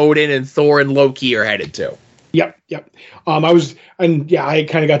that Odin and Thor and Loki are headed to. Yep. I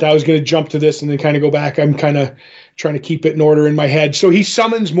kind of got that. I was going to jump to this and then kind of go back. I'm kind of trying to keep it in order in my head. So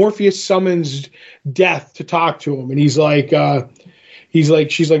Morpheus summons Death to talk to him, and she's like,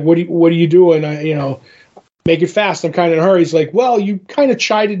 what are you doing? Make it fast. I'm kind of in a hurry. He's like, well, you kind of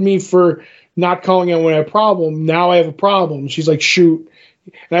chided me for not calling out when I have a problem. Now I have a problem. She's like, shoot.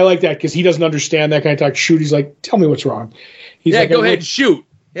 And I like that because he doesn't understand that kind of talk. Shoot. He's like, tell me what's wrong. He's like, go ahead, shoot.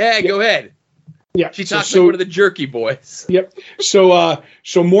 Yeah, go ahead. Yeah. She talks like one of the jerky boys. Yep. So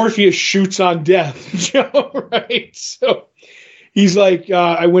Morpheus shoots on Death, right? So he's like,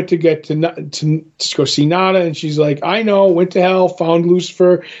 I went to get to go see Nada, and she's like, I know, went to hell, found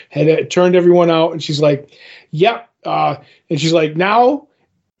Lucifer, had turned everyone out, and she's like, yep. And she's like, now,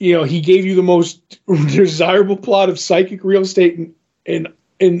 he gave you the most desirable plot of psychic real estate in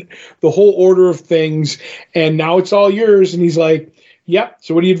the whole order of things, and now it's all yours. And he's like, yep.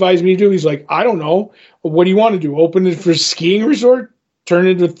 So what do you advise me to do? He's like, I don't know. What do you want to do? Open it for a skiing resort? Turn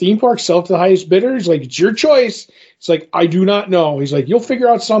it into a theme park? Sell it to the highest bidder? He's like, it's your choice. It's like, I do not know. He's like, you'll figure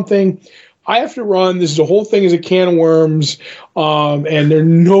out something. I have to run. The whole thing is a can of worms,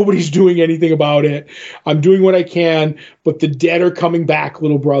 and nobody's doing anything about it. I'm doing what I can, but the dead are coming back,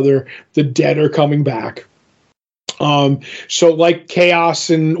 little brother. The dead are coming back. So like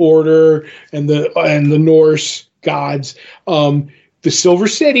Chaos and Order and the Norse gods, the Silver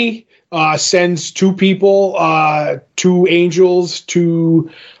City sends 2 people, 2 angels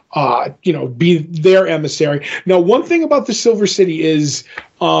to be their emissary. Now, one thing about the Silver City is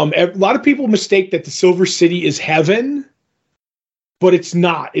a lot of people mistake that the Silver City is heaven, but it's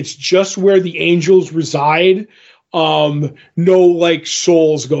not. It's just where the angels reside. No, like,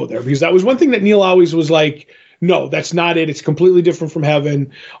 souls go there, because that was one thing that Neil always was like, no, that's not it. It's completely different from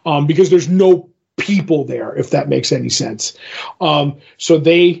heaven, because there's no people there, if that makes any sense. So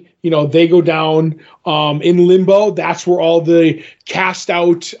they go down in limbo. That's where all the cast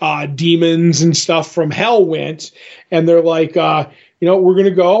out demons and stuff from hell went. And they're like, we're going to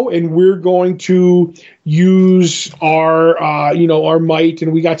go and we're going to use our might,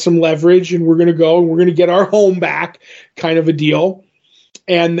 and we got some leverage, and we're going to go and we're going to get our home back, kind of a deal.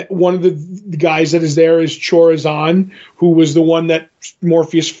 And one of the guys that is there is Chorazan, who was the one that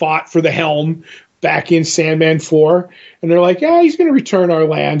Morpheus fought for the helm back in Sandman 4. And they're like, yeah, he's going to return our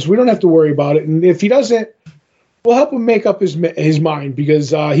lands. We don't have to worry about it. And if he doesn't, we'll help him make up his mind,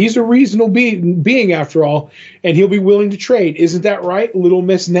 because he's a reasonable being after all, and he'll be willing to trade. Isn't that right, little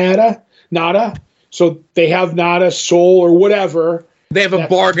Miss Nada? So they have Nada, Soul, or whatever. They have a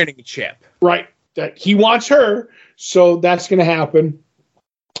bargaining chip. Right. That he wants her, so that's going to happen.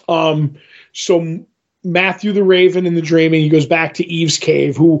 So Matthew the Raven in the dreaming, he goes back to Eve's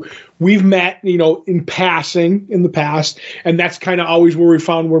cave, who we've met, in passing in the past. And that's kind of always where we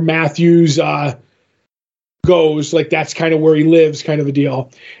found where Matthew's goes. Like, that's kind of where he lives, kind of a deal.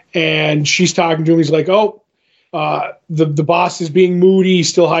 And she's talking to him. He's like, the boss is being moody. He's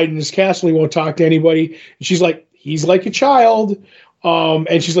still hiding in his castle. He won't talk to anybody. And she's like, he's like a child.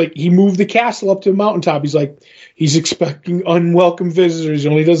 And she's like, he moved the castle up to the mountaintop. He's like, he's expecting unwelcome visitors. He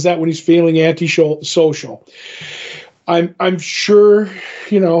only does that when he's feeling anti-social. I'm sure,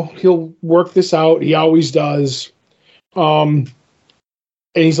 he'll work this out. He always does. And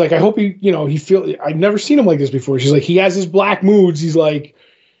he's like, I hope I've never seen him like this before. She's like, he has his black moods. He's like,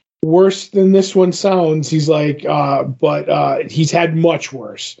 worse than this one sounds. He's like, but he's had much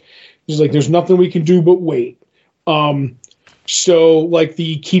worse. He's like, there's nothing we can do but wait. So, like,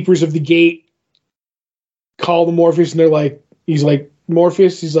 the keepers of the gate call the Morpheus, and he's like,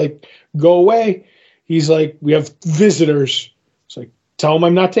 Morpheus, he's like, go away. He's like, we have visitors. It's like, tell him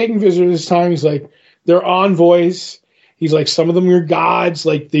I'm not taking visitors this time. He's like, they're envoys. He's like, some of them are gods.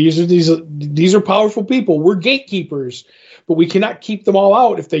 Like, these are powerful people. We're gatekeepers, but we cannot keep them all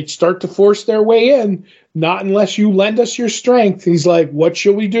out if they start to force their way in. Not unless you lend us your strength. He's like, what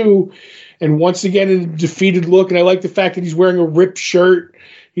shall we do? And once again, in a defeated look, and I like the fact that he's wearing a ripped shirt.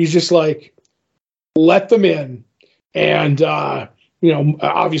 He's just like, let them in. And,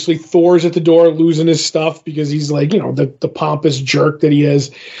 obviously Thor's at the door losing his stuff because he's like, the pompous jerk that he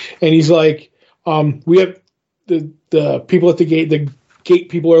is. And he's like, we have the people at the gate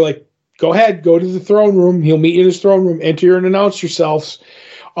people are like, go ahead, go to the throne room. He'll meet you in his throne room. Enter and announce yourselves.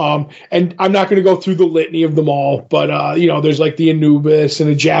 And I'm not going to go through the litany of them all, but there's like the Anubis and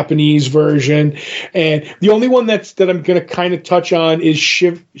a Japanese version, and the only one that I'm going to kind of touch on is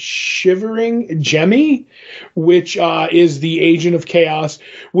Shivering Gemmy, which is the Agent of Chaos,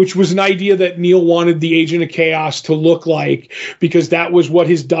 which was an idea that Neil wanted the Agent of Chaos to look like, because that was what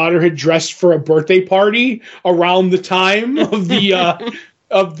his daughter had dressed for a birthday party around the time of the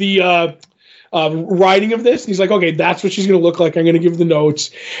writing of this. And he's like, okay, that's what she's going to look like. I'm going to give the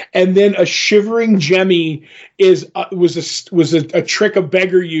notes. And then a Shivering Gemmy was a trick a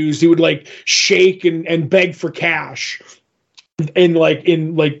beggar used. He would like shake and beg for cash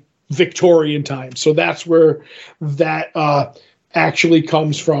in Victorian times. So that's where that actually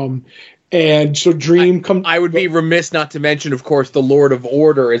comes from. And so Dream comes. I would be remiss not to mention, of course, the Lord of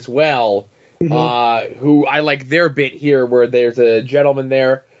Order as well, who I like their bit here, where there's a gentleman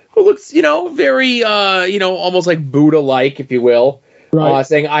there who looks, very, almost like Buddha-like, if you will, right.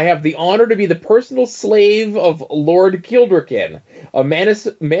 Saying, I have the honor to be the personal slave of Lord Kildrikin, a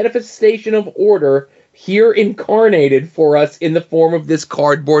manifestation of order here incarnated for us in the form of this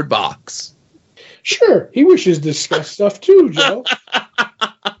cardboard box. Sure, he wishes to discuss stuff too, Joe.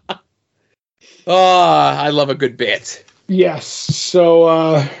 I love a good bit. Yes,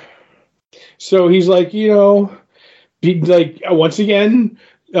 so he's like, once again,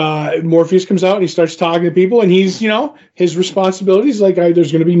 Morpheus comes out and he starts talking to people, and he's, his responsibilities, like,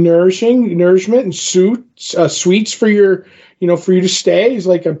 there's going to be nourishment and sweets for your, for you to stay. He's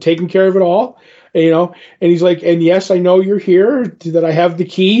like, I'm taking care of it all, and he's like, and yes, I know you're here, that I have the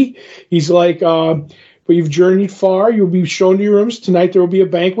key. He's like, but you've journeyed far. You'll be shown to your rooms. Tonight there will be a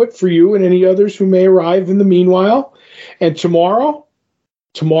banquet for you and any others who may arrive in the meanwhile. And tomorrow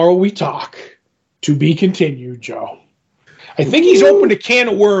we talk. To be continued, Joe. I think he's opened a can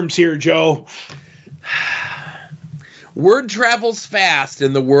of worms here, Joe. Word travels fast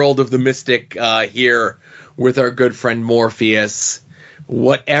in the world of the mystic here with our good friend Morpheus.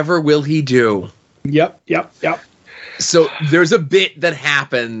 Whatever will he do? Yep. So there's a bit that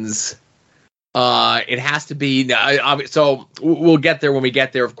happens. It has to be. So we'll get there when we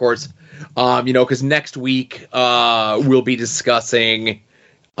get there, of course. Because next week we'll be discussing.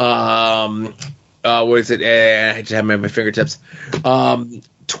 What is it? I just have my fingertips.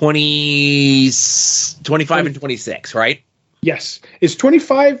 25 and 26, right? Yes. Is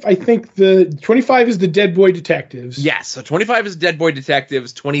 25, I think 25 is the Dead Boy Detectives. Yes. So 25 is Dead Boy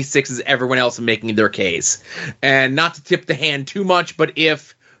Detectives. 26 is everyone else making their case. And not to tip the hand too much, but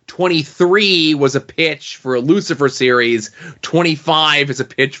if 23 was a pitch for a Lucifer series, 25 is a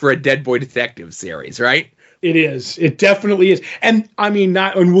pitch for a Dead Boy Detective series, right? It is. It definitely is. And I mean,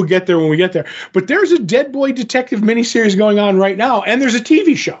 and we'll get there when we get there, but there's a Dead Boy Detective miniseries going on right now, and there's a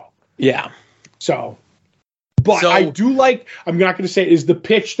TV show. Yeah. So, I do like, I'm not going to say it is the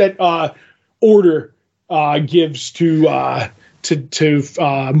pitch that Order gives to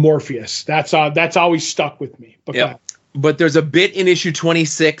Morpheus. That's always stuck with me. But there's a bit in issue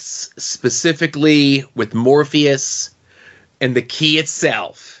 26 specifically with Morpheus and the key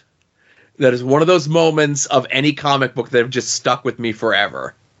itself. That is one of those moments of any comic book that have just stuck with me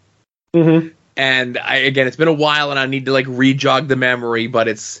forever. Mm-hmm. And it's been a while, and I need to re-jog the memory. But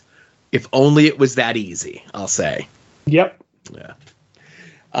it's, if only it was that easy, I'll say. Yep. Yeah.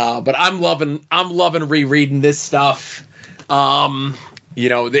 But I'm loving rereading this stuff.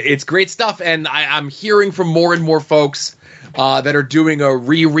 It's great stuff, and I'm hearing from more and more folks that are doing a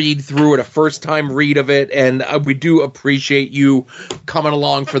reread through it, a first-time read of it, and we do appreciate you coming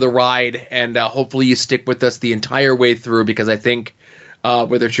along for the ride, and hopefully you stick with us the entire way through, because I think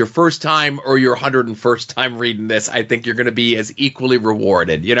whether it's your first time or your 101st time reading this, I think you're going to be as equally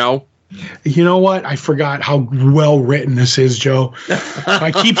rewarded, You know what? I forgot how well written this is, Joe.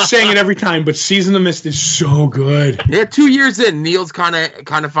 I keep saying it every time, but Season of Mist is so good. Yeah, 2 years in, Neil's kind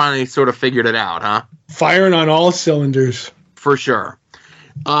of finally sort of figured it out, huh? Firing on all cylinders. For sure.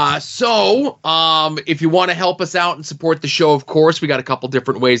 So if you want to help us out and support the show, of course, we got a couple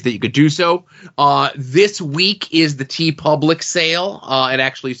different ways that you could do so. This week is the TeePublic sale. It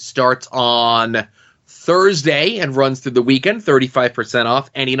actually starts on Thursday and runs through the weekend, 35%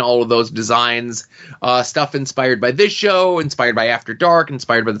 off any and all of those designs. Stuff inspired by this show, inspired by After Dark,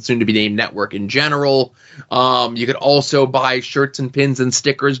 inspired by the soon-to-be-named network in general. You could also buy shirts and pins and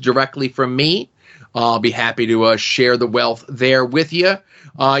stickers directly from me. I'll be happy to share the wealth there with you.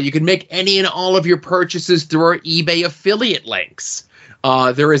 You can make any and all of your purchases through our eBay affiliate links.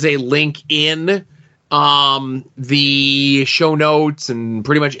 There is a link in the show notes and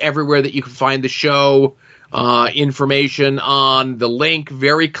pretty much everywhere that you can find the show. Information on the link,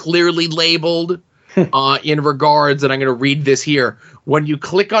 very clearly labeled in regards, and I'm going to read this here. When you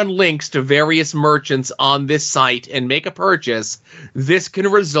click on links to various merchants on this site and make a purchase, this can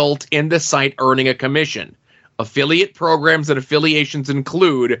result in the site earning a commission. Affiliate programs and affiliations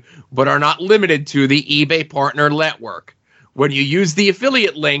include, but are not limited to, the eBay Partner Network. When you use the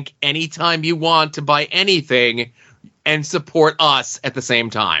affiliate link anytime you want to buy anything and support us at the same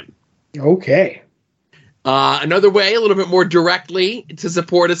time. Okay. Another way, a little bit more directly, to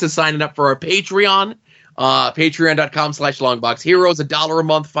support us is signing up for our Patreon. Patreon.com/LongboxHeroes. $1 a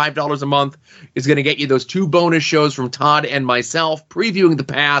month, $5 a month is going to get you those 2 bonus shows from Todd and myself, previewing the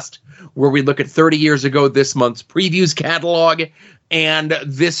past, where we look at 30 years ago this month's previews catalog. And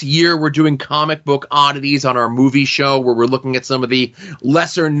this year we're doing comic book oddities on our movie show, where we're looking at some of the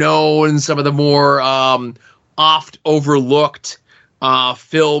lesser known, some of the more oft overlooked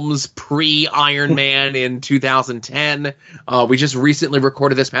films pre-Iron Man in 2010. We just recently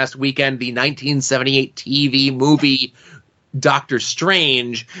recorded this past weekend the 1978 TV movie Doctor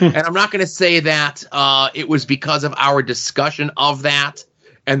Strange. And I'm not going to say that it was because of our discussion of that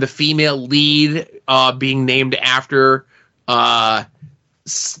and the female lead being named after Doctor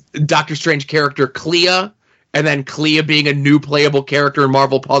Strange character Clea, and then Clea being a new playable character in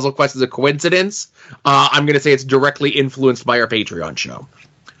Marvel Puzzle Quest is a coincidence. I'm going to say it's directly influenced by our Patreon show.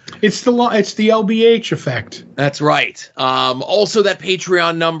 It's the LBH effect. That's right. Also, that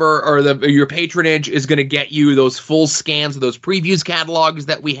Patreon number, or your patronage, is going to get you those full scans of those previews catalogs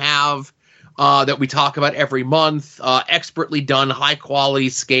that we have, that we talk about every month. Expertly done, high quality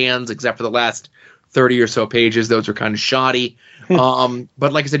scans, except for the last 30 or so pages. Those are kind of shoddy.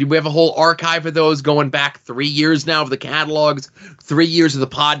 But like I said, we have a whole archive of those going back 3 years now of the catalogs, 3 years of the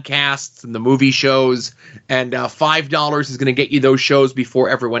podcasts and the movie shows. And $5 is going to get you those shows before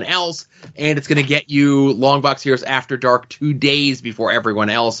everyone else. And it's going to get you Longbox Heroes After Dark 2 days before everyone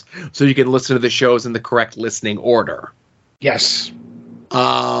else, so you can listen to the shows in the correct listening order. Yes.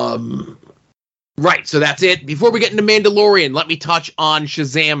 Right, so that's it. Before we get into Mandalorian, let me touch on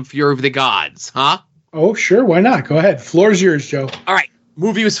Shazam! Fury of the Gods, huh? Oh, sure, why not? Go ahead. Floor's yours, Joe. All right,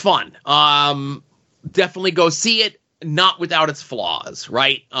 movie was fun. Definitely go see it, not without its flaws,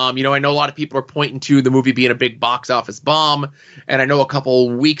 right? I know a lot of people are pointing to the movie being a big box office bomb, and I know a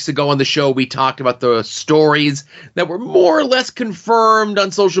couple weeks ago on the show we talked about the stories that were more or less confirmed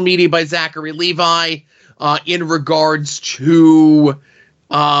on social media by Zachary Levi in regards to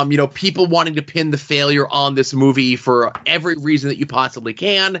people wanting to pin the failure on this movie for every reason that you possibly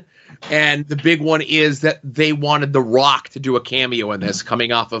can. And the big one is that they wanted The Rock to do a cameo in this,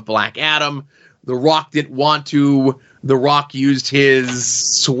 coming off of Black Adam. The Rock didn't want to. The Rock used his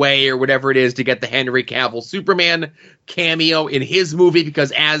sway or whatever it is to get the Henry Cavill Superman cameo in his movie,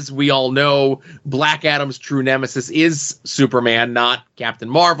 because as we all know, Black Adam's true nemesis is Superman, not Captain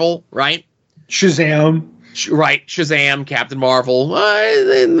Marvel, right? Shazam. Right, Shazam, Captain Marvel.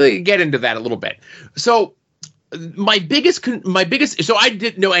 Get into that a little bit. So my biggest. So I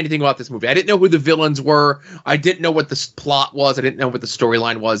didn't know anything about this movie. I didn't know who the villains were. I didn't know what the plot was. I didn't know what the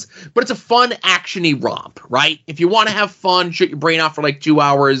storyline was. But it's a fun, action-y romp, right? If you want to have fun, shut your brain off for like 2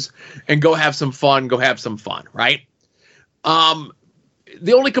 hours and go have some fun. Go have some fun, right?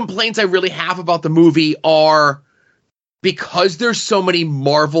 The only complaints I really have about the movie are because there's so many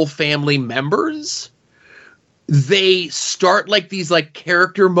Marvel family members. They start like these like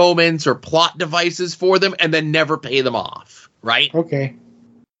character moments or plot devices for them and then never pay them off, right? Okay.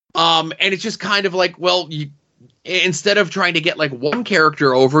 And it's just kind of like, well, instead of trying to get like one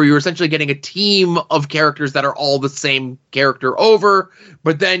character over, you're essentially getting a team of characters that are all the same character over,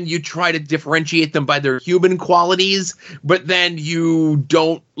 but then you try to differentiate them by their human qualities, but then you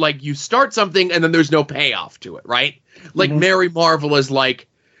don't, like, you start something and then there's no payoff to it, right? Like Mary Marvel is like,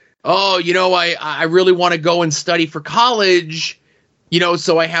 oh, I really want to go and study for college,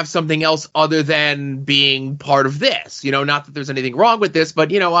 so I have something else other than being part of this. Not that there's anything wrong with this,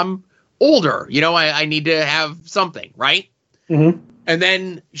 but, I'm older. I need to have something, right? Mm-hmm. And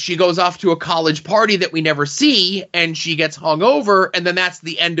then she goes off to a college party that we never see, and she gets hung over, and then that's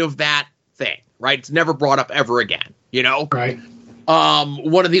the end of that thing, right? It's never brought up ever again, Right.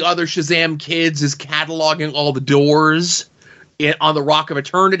 One of the other Shazam kids is cataloging all the doors on the Rock of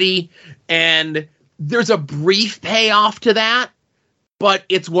Eternity, and there's a brief payoff to that, but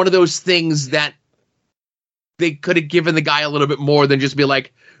it's one of those things that they could have given the guy a little bit more than just be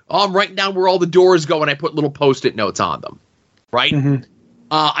like, oh, I'm writing down where all the doors go, and I put little Post-it notes on them, right? Mm-hmm.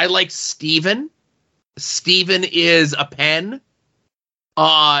 I like Steven. Steven is a pen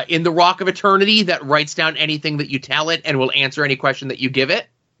in the Rock of Eternity that writes down anything that you tell it and will answer any question that you give it.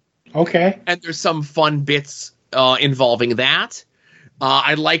 Okay. And there's some fun bits involving that.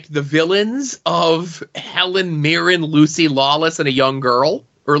 I liked the villains of Helen Mirren, Lucy Lawless, and a young girl.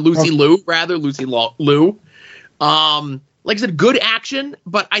 Or Lucy Liu, rather. Lucy Liu. Like I said, good action,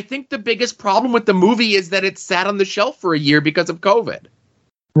 but I think the biggest problem with the movie is that it sat on the shelf for a year because of COVID.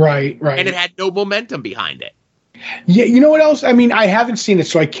 Right. And it had no momentum behind it. Yeah, you know what else? I mean, I haven't seen it,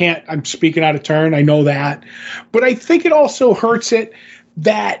 so I can't. I'm speaking out of turn. I know that. But I think it also hurts it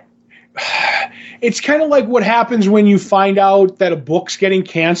that it's kind of like what happens when you find out that a book's getting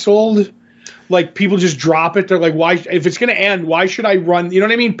canceled. Like, people just drop it. They're like, why? If it's going to end, why should I run? You know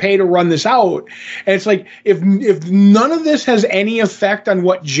what I mean? Pay to run this out. And it's like, if none of this has any effect on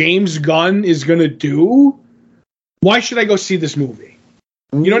what James Gunn is going to do, why should I go see this movie?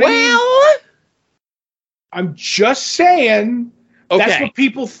 You know what I mean? I'm just saying, that's what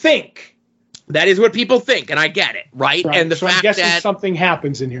people think. That is what people think, and I get it, right? And the fact I'm guessing that something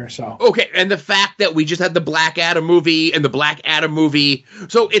happens in here. So okay, and the fact that we just had the Black Adam movie and the Black Adam movie,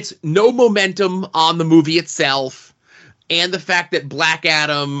 so it's no momentum on the movie itself, and the fact that Black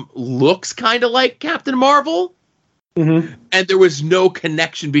Adam looks kind of like Captain Marvel, and there was no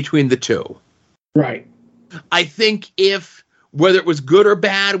connection between the two. Right. I think whether it was good or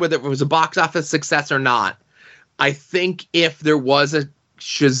bad, whether it was a box office success or not, I think if there was a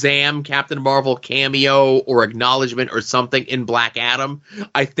Shazam Captain Marvel cameo or acknowledgement or something in Black Adam,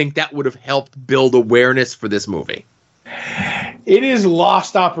 I think that would have helped build awareness for this movie. It is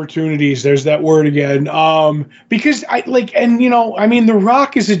lost opportunities. There's that word again. Because The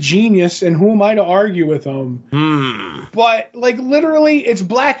Rock is a genius, and who am I to argue with him? But literally, it's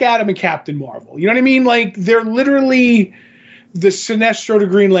Black Adam and Captain Marvel. You know what I mean? Like, they're literally the Sinestro to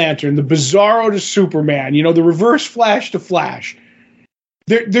Green Lantern, the Bizarro to Superman, the Reverse Flash to Flash.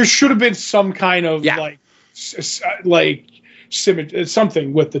 There should have been some kind of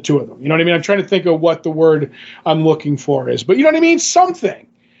something with the two of them. You know what I mean? I'm trying to think of what the word I'm looking for is, but you know what I mean? Something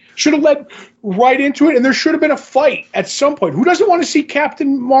should have led right into it, and there should have been a fight at some point. Who doesn't want to see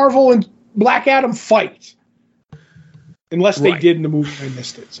Captain Marvel and Black Adam fight? Unless they did in the movie, I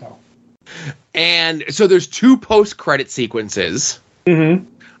missed it. And so there's two post-credit sequences. Mm-hmm.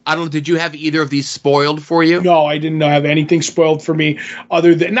 I don't know, did you have either of these spoiled for you? No, I didn't have anything spoiled for me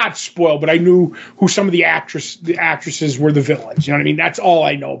other than, not spoiled, but I knew who some of the actresses were the villains. You know what I mean? That's all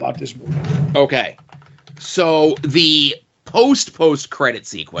I know about this movie. Okay. So the post-credit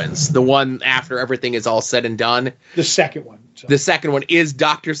sequence, the one after everything is all said and done. The second one. The second one is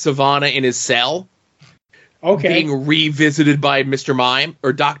Dr. Savannah in his cell. Okay. Being revisited by Mr. Mime,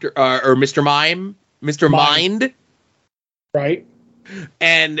 or Mr. Mime, Mr. Mind. Right.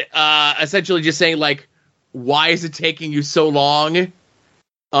 And essentially just saying, like, why is it taking you so long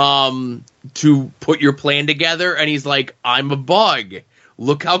to put your plan together? And he's like, I'm a bug.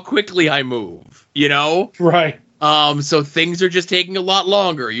 Look how quickly I move, Right. So things are just taking a lot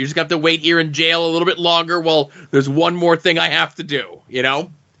longer. You just have to wait here in jail a little bit longer. Well, there's one more thing I have to do,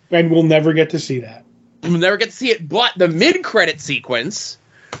 And we'll never get to see that. We'll never get to see it. But the mid-credit sequence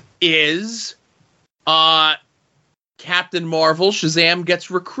is Captain Marvel, Shazam, gets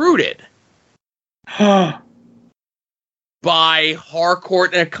recruited by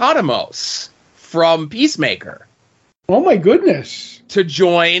Harcourt and Economos from Peacemaker. Oh my goodness. To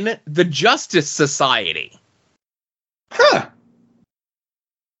join the Justice Society. Huh.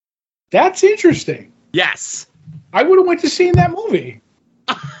 That's interesting. Yes. I would have went to see that movie.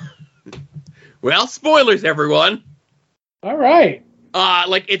 Well, spoilers, everyone. All right.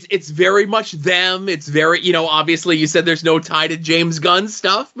 It's very much them. It's very, obviously you said there's no tie to James Gunn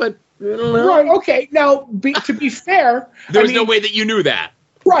stuff, but I don't know. Right. Okay. Now, to be fair, there's no way that you knew that.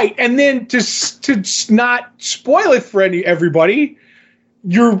 Right. And then to not spoil it for everybody,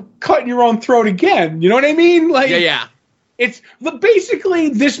 you're cutting your own throat again. You know what I mean? Yeah. It's basically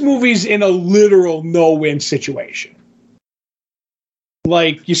this movie's in a literal no-win situation.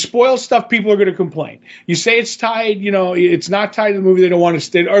 Like, you spoil stuff, people are going to complain. You say it's tied, it's not tied to the movie, they don't want to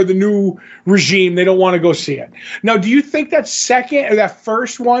stay, or the new regime, they don't want to go see it. Now, do you think that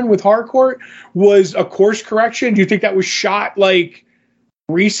first one with Harcourt was a course correction? Do you think that was shot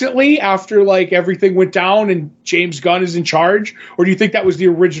recently after like everything went down and James Gunn is in charge, or do you think that was the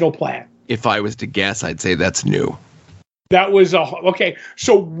original plan? If I was to guess, I'd say that's new. That was okay.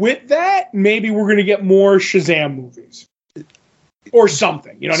 So with that, maybe we're going to get more Shazam movies or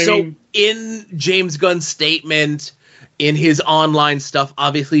something. You know what I mean? In James Gunn's statement, in his online stuff,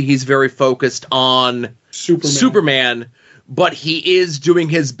 obviously he's very focused on Superman, but he is doing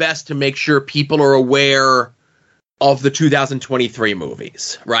his best to make sure people are aware of the 2023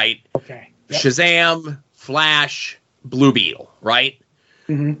 movies, right? Okay. Yep. Shazam, Flash, Blue Beetle, right?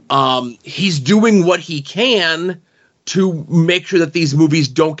 Mm-hmm. He's doing what he can to make sure that these movies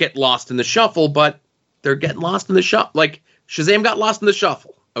don't get lost in the shuffle, but they're getting lost in the shuffle. Like, Shazam got lost in the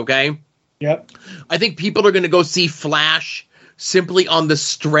shuffle, okay? Yep. I think people are going to go see Flash simply on the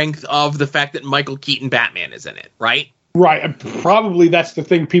strength of the fact that Michael Keaton Batman is in it, right? Right. And probably that's the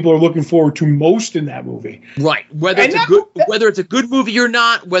thing people are looking forward to most in that movie. Right. Whether it's a good movie or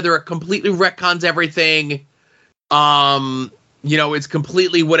not, whether it completely retcons everything, it's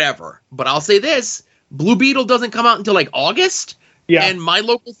completely whatever. But I'll say this. Blue Beetle doesn't come out until like August. Yeah. And my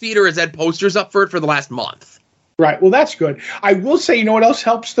local theater has had posters up for it for the last month. Right. Well, that's good. I will say, you know what else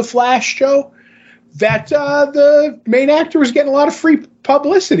helps the Flash, Joe? That the main actor was getting a lot of free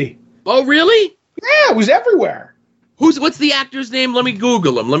publicity. Oh, really? Yeah, it was everywhere. What's the actor's name? Let me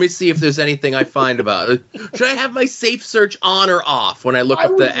Google him. Let me see if there's anything I find about it. Should I have my safe search on or off when I look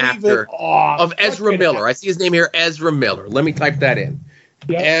up the actor of Ezra Miller? I see his name here, Ezra Miller. Let me type that in.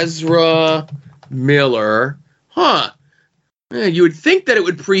 Yep. Ezra Miller. Huh. You would think that it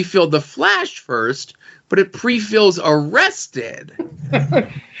would pre-fill the Flash first, but it pre-fills Arrested.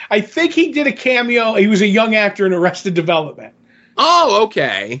 I think he did a cameo. He was a young actor in Arrested Development. Oh,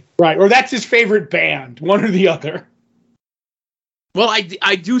 okay. Right. Or that's his favorite band, one or the other. Well,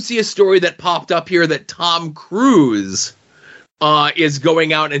 I do see a story that popped up here that Tom Cruise is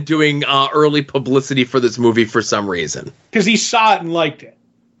going out and doing early publicity for this movie for some reason. Because he saw it and liked it.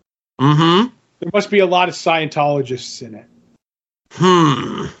 Mm-hmm. There must be a lot of Scientologists in it.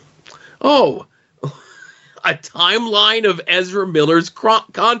 Oh, a timeline of Ezra Miller's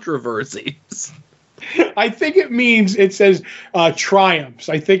controversies. I think it says triumphs.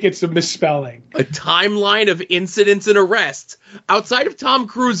 I think it's a misspelling. A timeline of incidents and arrests. Outside of Tom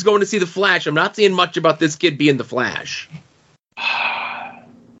Cruise going to see The Flash, I'm not seeing much about this kid being The Flash.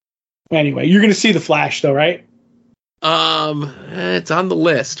 Anyway, you're going to see The Flash, though, right? It's on the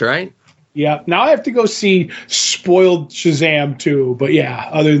list, right? Yeah. Now I have to go see Spoiled Shazam, too. But yeah,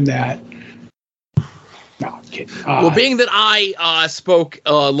 other than that. No, I'm kidding. Well, being that I spoke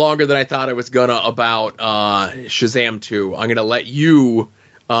longer than I thought I was gonna about Shazam 2, I'm gonna let you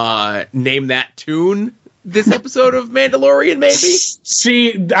name that tune this episode of Mandalorian, maybe?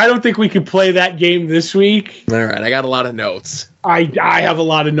 See, I don't think we could play that game this week. All right, I got a lot of notes. I have a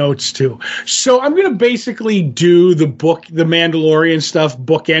lot of notes, too. So I'm gonna basically do the Mandalorian stuff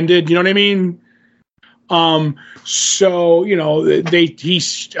bookended, you know what I mean? So,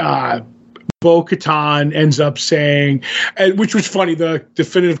 Bo-Katan ends up saying, which was funny, the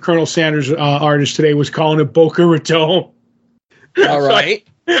definitive Colonel Sanders artist today was calling it Boca Raton. All right.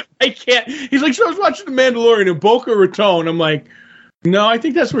 So I can't. He's like, so I was watching The Mandalorian in Boca Raton. I'm like, no, I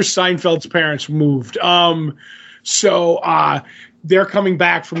think that's where Seinfeld's parents moved. So they're coming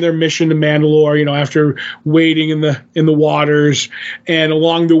back from their mission to Mandalore, after waiting in the waters, and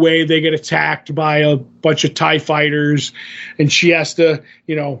along the way they get attacked by a bunch of TIE fighters, and she has to,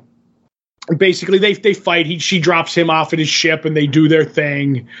 basically they fight. She drops him off at his ship, and they do their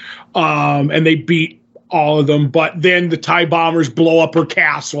thing, and they beat all of them. But then the TIE bombers blow up her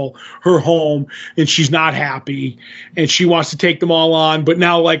castle, her home, and she's not happy, and she wants to take them all on. But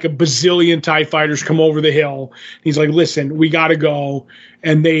now like a bazillion TIE fighters come over the hill. He's like, listen, we got to go.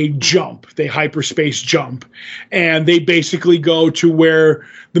 And they hyperspace jump, and they basically go to where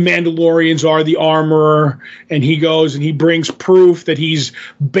the Mandalorians are, the armorer, and he goes and he brings proof that he's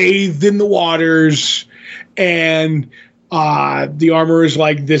bathed in the waters, and the armorer is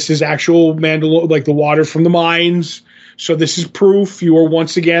like, this is actual like the water from the mines. So this is proof you are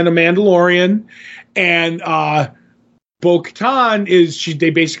once again a Mandalorian. And Bo-Katan they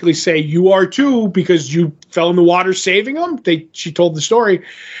basically say you are too because you fell in the water saving them. She told the story,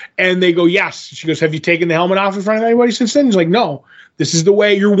 and they go, yes. She goes, have you taken the helmet off in front of anybody since then? He's like, no, this is the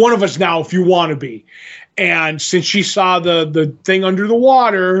way. You're one of us now if you want to be. And since she saw the thing under the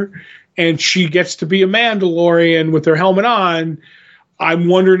water, and she gets to be a Mandalorian with her helmet on, I'm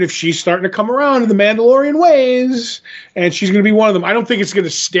wondering if she's starting to come around to the Mandalorian ways, and she's going to be one of them. I don't think it's going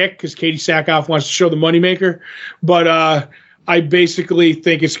to stick because Katie Sackhoff wants to show the moneymaker, but I basically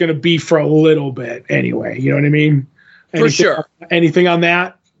think it's going to be for a little bit anyway. You know what I mean? For sure. Anything on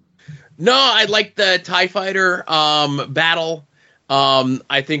that? No, I like the TIE Fighter battle.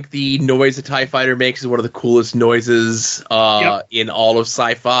 I think the noise a TIE Fighter makes is one of the coolest noises in all of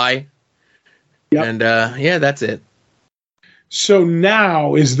sci-fi. Yep. And yeah, that's it. So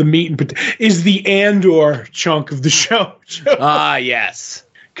now is the meat and is the Andor chunk of the show. Yes.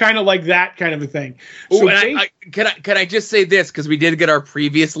 Kind of like that kind of a thing. So can I just say this, because we did get our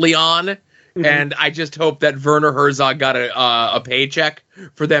previously on, and I just hope that Werner Herzog got a paycheck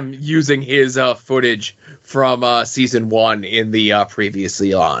for them using his footage from season 1 in the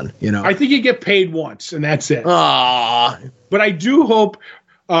previously on. You know, I think you get paid once, and that's it. But I do hope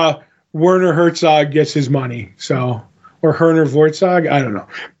Werner Herzog gets his money. So. Or Werner Herzog, I don't know.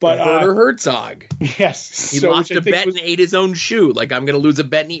 But Werner Herzog. Yes. He lost a bet and ate his own shoe. Like, I'm going to lose a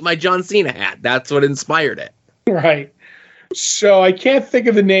bet and eat my John Cena hat. That's what inspired it. Right. So I can't think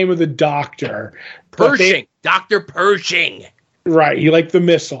of the name of the doctor. Pershing. Dr. Pershing. Right. He liked the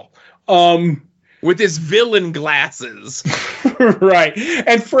missile. With his villain glasses. Right.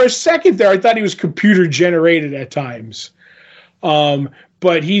 And for a second there, I thought he was computer generated at times.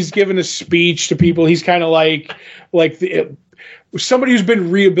 But he's given a speech to people. He's kind of like somebody who's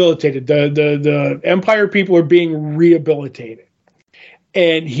been rehabilitated. The Empire people are being rehabilitated.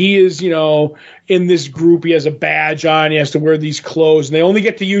 And he is, in this group. He has a badge on. He has to wear these clothes. And they only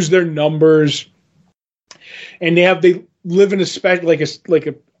get to use their numbers. And they live in a special,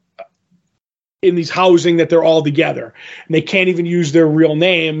 in these housing that they're all together. And they can't even use their real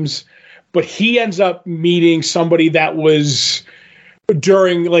names. But he ends up meeting somebody that was...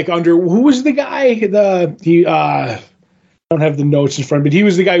 during who was the guy? I don't have the notes in front, but he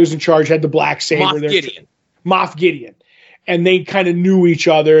was the guy who was in charge, had the black saber. Moff Gideon. And they kind of knew each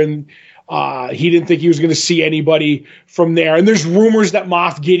other, and he didn't think he was going to see anybody from there. And there's rumors that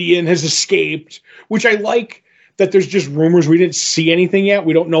Moff Gideon has escaped, which I like that there's just rumors. We didn't see anything yet.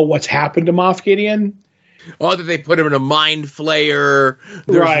 We don't know what's happened to Moff Gideon. Oh, that they put him in a mind flayer.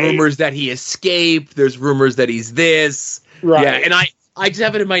 There's rumors that he escaped. There's rumors that he's this. Right. Yeah, and I just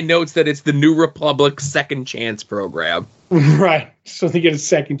have it in my notes that it's the New Republic Second Chance program. Right. So they get a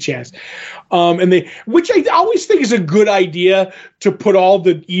second chance. Which I always think is a good idea, to put all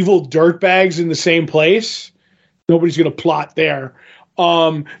the evil dirtbags in the same place. Nobody's going to plot there.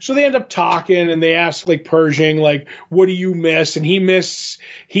 So they end up talking, and they ask Pershing, what do you miss? And he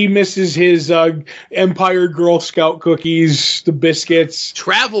misses his Empire Girl Scout cookies, the biscuits.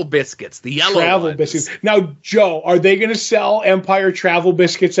 Travel biscuits, the yellow ones. Biscuits. Now, Joe, are they going to sell Empire travel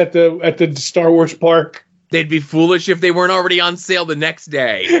biscuits at the Star Wars park? They'd be foolish if they weren't already on sale the next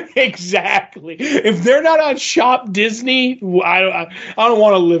day. Exactly. If they're not on Shop Disney, I don't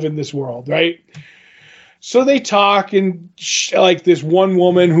want to live in this world, right? So they talk, and this one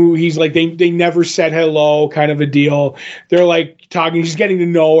woman who he's they never said hello, kind of a deal. They're talking. He's getting to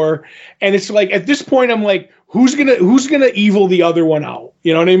know her, and it's at this point I'm who's gonna evil the other one out?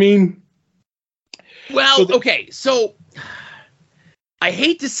 You know what I mean? Well, okay. So I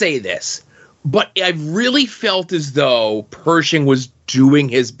hate to say this, but I really felt as though Pershing was doing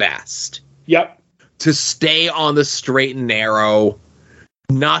his best. Yep. To stay on the straight and narrow.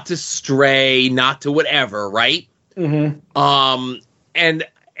 Not to stray, not to whatever, right? Mm-hmm. And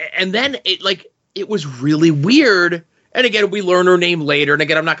then it was really weird. And again, we learn her name later. And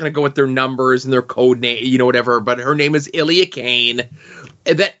again, I'm not going to go with their numbers and their code name, whatever. But her name is Ilia Kane.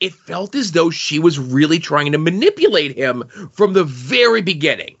 And that it felt as though she was really trying to manipulate him from the very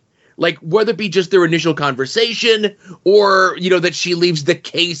beginning. Whether it be just their initial conversation or, that she leaves the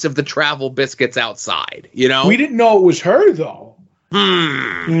case of the travel biscuits outside, We didn't know it was her, though.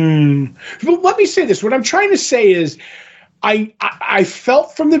 Well, let me say this. What I'm trying to say is I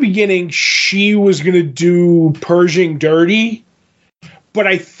felt from the beginning she was going to do Pershing dirty, but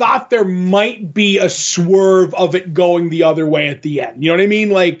I thought there might be a swerve of it going the other way at the end. You know what I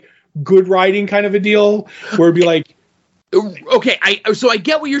mean? Good writing kind of a deal where it'd be okay, so I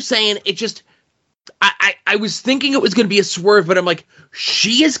get what you're saying. It just I was thinking it was going to be a swerve, but I'm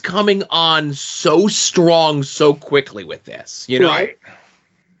she is coming on so strong so quickly with this, Right.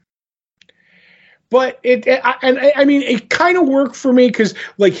 But it kind of worked for me because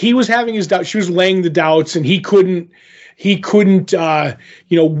he was having his doubts. She was laying the doubts, and he couldn't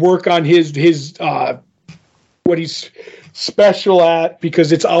work on his what he's special at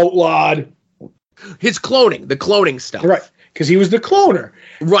because it's outlawed. His cloning, the cloning stuff. Right. Because he was the cloner.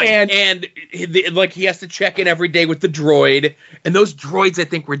 Right. And he has to check in every day with the droid. And those droids, I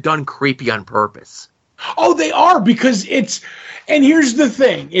think, were done creepy on purpose. Oh, they are, because and here's the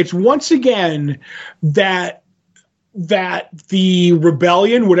thing. It's once again that that the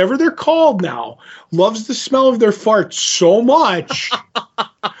rebellion, whatever they're called now, loves the smell of their farts so much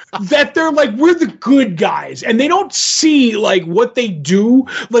that they're like, we're the good guys. And they don't see like what they do.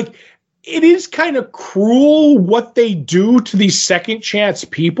 Like, it is kind of cruel what they do to these second chance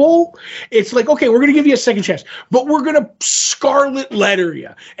people. It's like, okay, we're going to give you a second chance, but we're going to scarlet letter you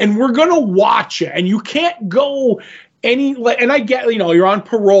and we're going to watch you. And you can't go and I get, you're on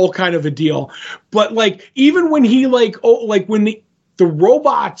parole kind of a deal, but like, even when he when the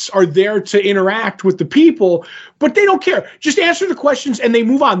robots are there to interact with the people, but they don't care. Just answer the questions and they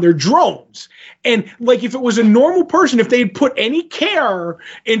move on. They're drones. And like, if it was a normal person, if they'd put any care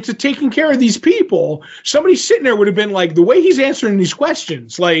into taking care of these people, somebody sitting there would have been like, the way he's answering these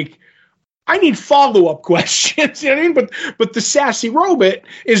questions, like, I need follow-up questions. You know what I mean? But the sassy robot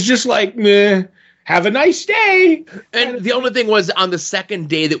is just like, meh, have a nice day. And the only thing was on the second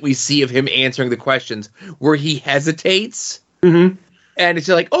day that we see of him answering the questions where he hesitates. Mm-hmm. And it's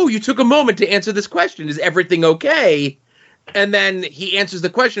like, oh, you took a moment to answer this question. Is everything okay? And then he answers the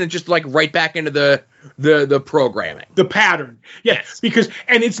question and just like right back into the programming. The pattern. Yes. Because,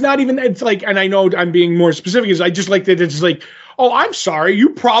 and it's not even, it's like, and I know I'm being more specific, is I just like that it's like, oh, I'm sorry, you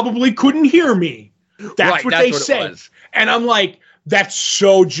probably couldn't hear me. That's what they say. And I'm like, that's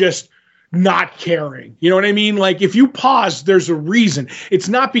so just not caring. You know what I mean? Like, if you pause, there's a reason. It's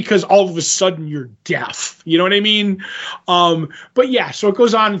not because all of a sudden you're deaf. You know what I mean? But yeah, so it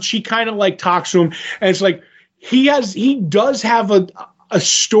goes on and she kind of like talks to him and it's like, he does have a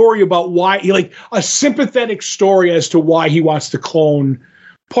story about why, like a sympathetic story as to why he wants to clone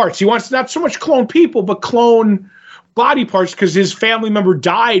parts. He wants not so much clone people, but clone body parts because his family member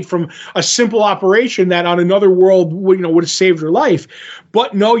died from a simple operation that on another world would have saved her life.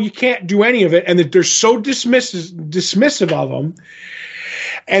 But no, you can't do any of it. And that they're so dismissive of him.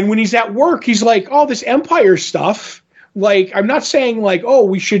 And when he's at work, he's like, oh, this Empire stuff. Like, I'm not saying like, oh,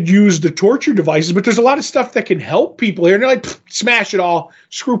 we should use the torture devices, but there's a lot of stuff that can help people here. And they're like, smash it all.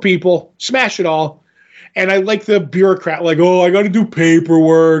 Screw people. Smash it all. And I like the bureaucrat, like, oh, I got to do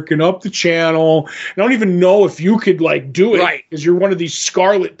paperwork and up the channel. I don't even know if you could like do it because you're one of these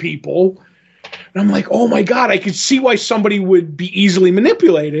scarlet people. And I'm like, oh my God, I could see why somebody would be easily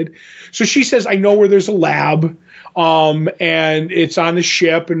manipulated. So she says, I know where there's a lab. And it's on the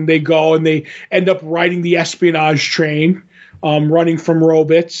ship and they go and they end up riding the espionage train, running from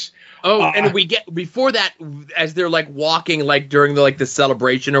robots. Oh, and we get before that, as they're like walking, like during the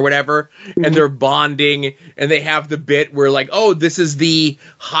celebration or whatever, and they're bonding, and they have the bit where like, oh, this is the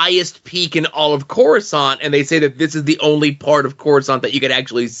highest peak in all of Coruscant, and they say that this is the only part of Coruscant that you could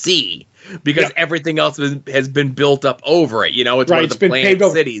actually see because everything else has been built up over it. It's one of the planned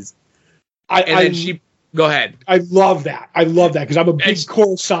cities. Go ahead. I love that. Because I'm a big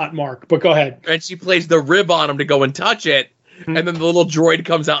Coruscant mark. But go ahead. And she plays the rib on him to go and touch it. And then the little droid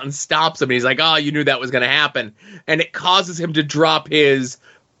comes out and stops him. And he's like, oh, you knew that was going to happen. And it causes him to drop his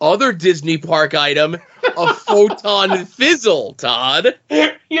other Disney park item, a photon fizzle, Todd.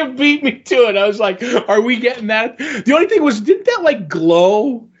 You beat me to it. I was like, are we getting that? The only thing was, didn't that like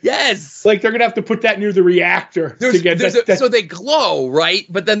glow? Yes. Like they're going to have to put that near the reactor to get that. So they glow, right?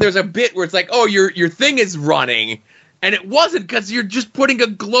 But then there's a bit where it's like, oh, your thing is running. And it wasn't because you're just putting a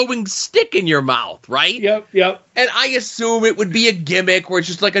glowing stick in your mouth, right? Yep. And I assume it would be a gimmick where it's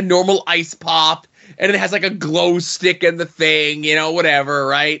just like a normal ice pop. And it has like a glow stick in the thing, whatever,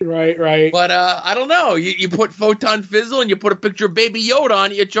 right? Right. But I don't know. You put photon fizzle and you put a picture of Baby Yoda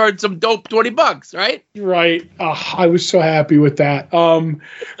on it, you charge some dope $20, right? Right. Oh, I was so happy with that.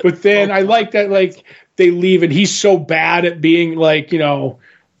 But then I like that, like they leave and he's so bad at being like,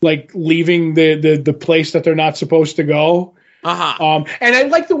 like leaving the place that they're not supposed to go. Uh-huh. And I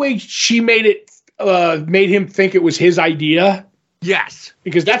like the way she made him think it was his idea. Yes.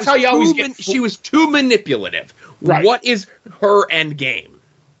 Because that's how you always get... She was too manipulative. Right. What is her end game?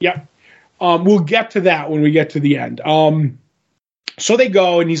 Yep. We'll get to that when we get to the end. So they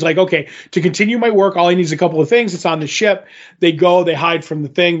go, and he's like, okay, to continue my work, all I need is a couple of things. It's on the ship. They go, they hide from the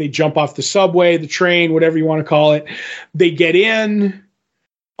thing. They jump off the subway, the train, whatever you want to call it. They get in.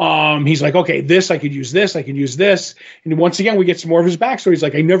 He's like, okay, I could use this. And once again, we get some more of his backstory. He's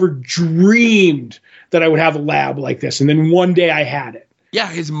like, I never dreamed that I would have a lab like this. And then one day I had it. Yeah,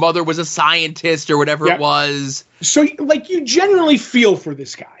 his mother was a scientist or whatever it was. So, like, you genuinely feel for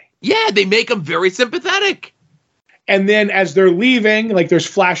this guy. Yeah, they make him very sympathetic. And then as they're leaving, like, there's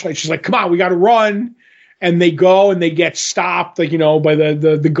flashlights. She's like, come on, we got to run. And they go and they get stopped, like, by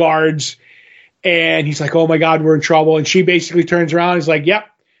the guards. And he's like, oh, my God, we're in trouble. And she basically turns around and is like, yep,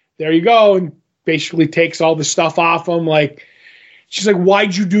 there you go. And basically takes all the stuff off him. Like, she's like,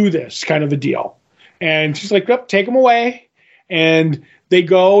 why'd you do this kind of a deal? And she's like, "Yep, take him away." And they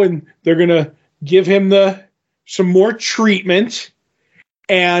go and they're going to give him some more treatment.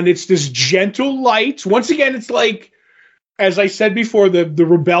 And it's this gentle light. Once again, it's like, as I said before, the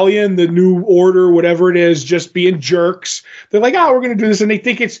rebellion, the new order, whatever it is, just being jerks. They're like, "Oh, we're going to do this." And they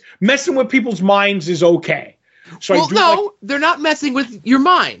think it's messing with people's minds is okay. So they're not messing with your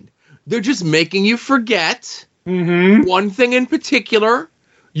mind. They're just making you forget one thing in particular.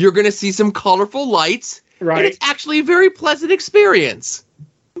 You're going to see some colorful lights. Right. And it's actually a very pleasant experience.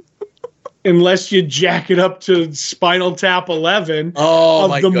 Unless you jack it up to Spinal Tap 11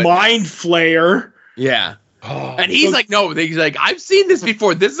 of the Mind Flayer. Yeah. Oh, and he's like, no, he's like, I've seen this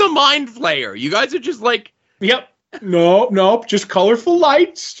before. This is a Mind Flayer. You guys are just like... Yep. No, just colorful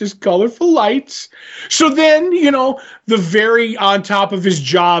lights. So then, the very on top of his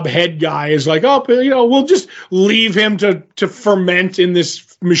job head guy is like, "Oh, we'll just leave him to ferment in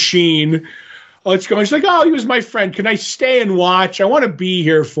this machine. Let's go." And she's like, "Oh, he was my friend. Can I stay and watch? I want to be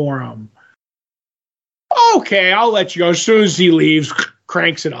here for him." "Okay, I'll let you go." As soon as he leaves,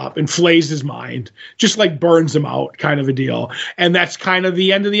 cranks it up and flays his mind, just like burns him out kind of a deal. And that's kind of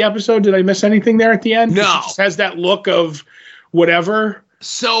the end of the episode. Did I miss anything there at the end? No. She just has that look of whatever.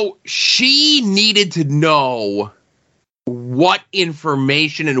 So she needed to know what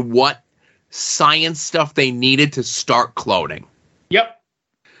information and what science stuff they needed to start cloning. Yep.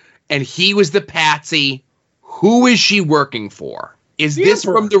 And he was the patsy. Who is she working for? Is this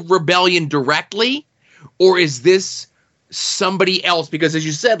from the rebellion directly? Or is this somebody else? Because as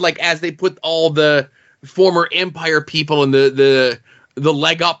you said, like, as they put all the former Empire people in the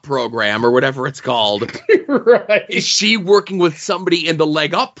leg up program or whatever it's called, right? Is she working with somebody in the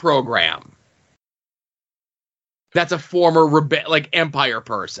leg up program that's a former Empire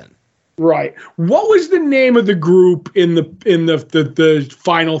person? Right. What was the name of the group in the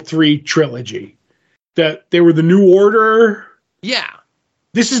final 3 trilogy? That they were the New Order? Yeah.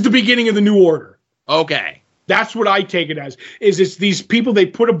 This is the beginning of the New Order. Okay. That's what I take it as. It's these people, they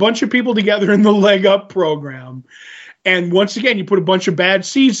put a bunch of people together in the leg up program. And once again, you put a bunch of bad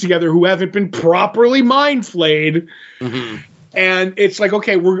seeds together who haven't been properly mind flayed. Mm-hmm. And it's like,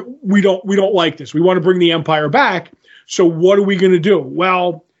 okay, we don't like this. We want to bring the Empire back. So what are we going to do?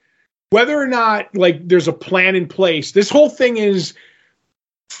 Well, whether or not there's a plan in place, this whole thing is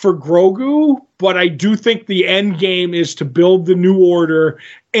for Grogu, but I do think the end game is to build the New Order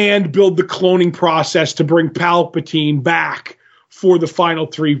and build the cloning process to bring Palpatine back for the final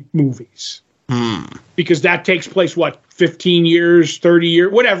 3 movies. Because that takes place, 15 years, 30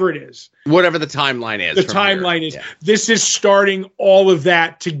 years, whatever it is. Whatever the timeline is. The timeline is. Yeah. This is starting all of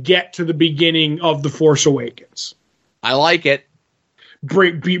that to get to the beginning of The Force Awakens. I like it.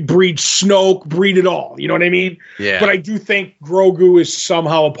 Breed Snoke, breed it all. You know what I mean? Yeah. But I do think Grogu is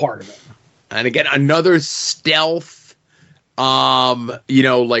somehow a part of it. And again, another stealth, sub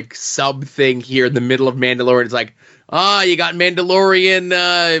thing here in the middle of Mandalorian. It's like, you got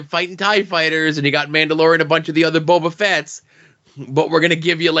Mandalorian fighting TIE fighters, and you got Mandalorian, a bunch of the other Boba Fett's, but we're going to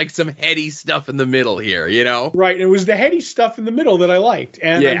give you some heady stuff in the middle here, Right. It was the heady stuff in the middle that I liked.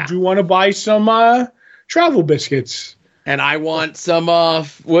 And I do want to buy some travel biscuits. And I want some,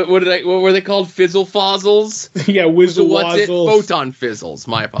 what were they called? Fizzle Fozzles? Yeah, Whizzle Wazzles. Photon Fizzles.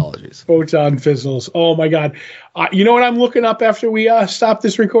 My apologies. Photon Fizzles. Oh, my God. You know what I'm looking up after we stop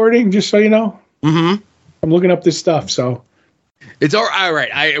this recording, just so you know? Mm-hmm. I'm looking up this stuff, so. It's all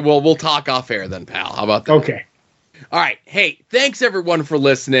right. We'll talk off air then, pal. How about that? Okay. All right. Hey, thanks, everyone, for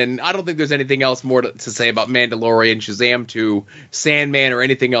listening. I don't think there's anything else more to say about Mandalorian, Shazam 2, Sandman, or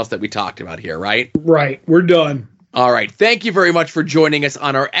anything else that we talked about here, right? Right. We're done. All right. Thank you very much for joining us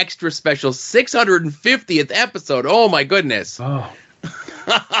on our extra special 650th episode. Oh, my goodness. Oh.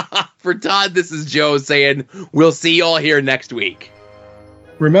 For Todd, this is Joe saying we'll see you all here next week.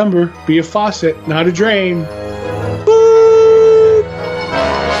 Remember, be a faucet, not a drain.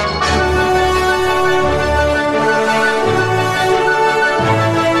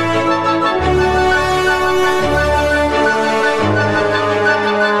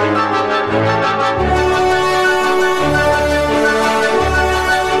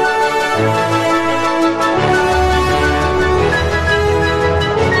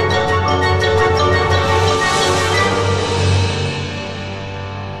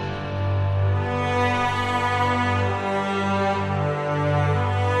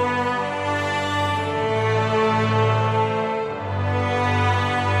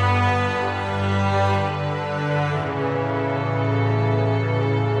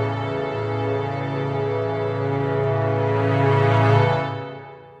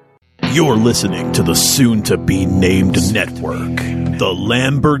 You're listening to the soon-to-be-named network, the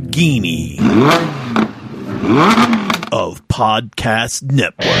Lamborghini of podcast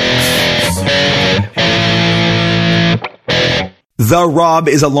networks. The Rob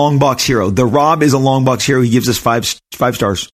is a Longbox hero. The Rob is a Longbox hero. He gives us five stars.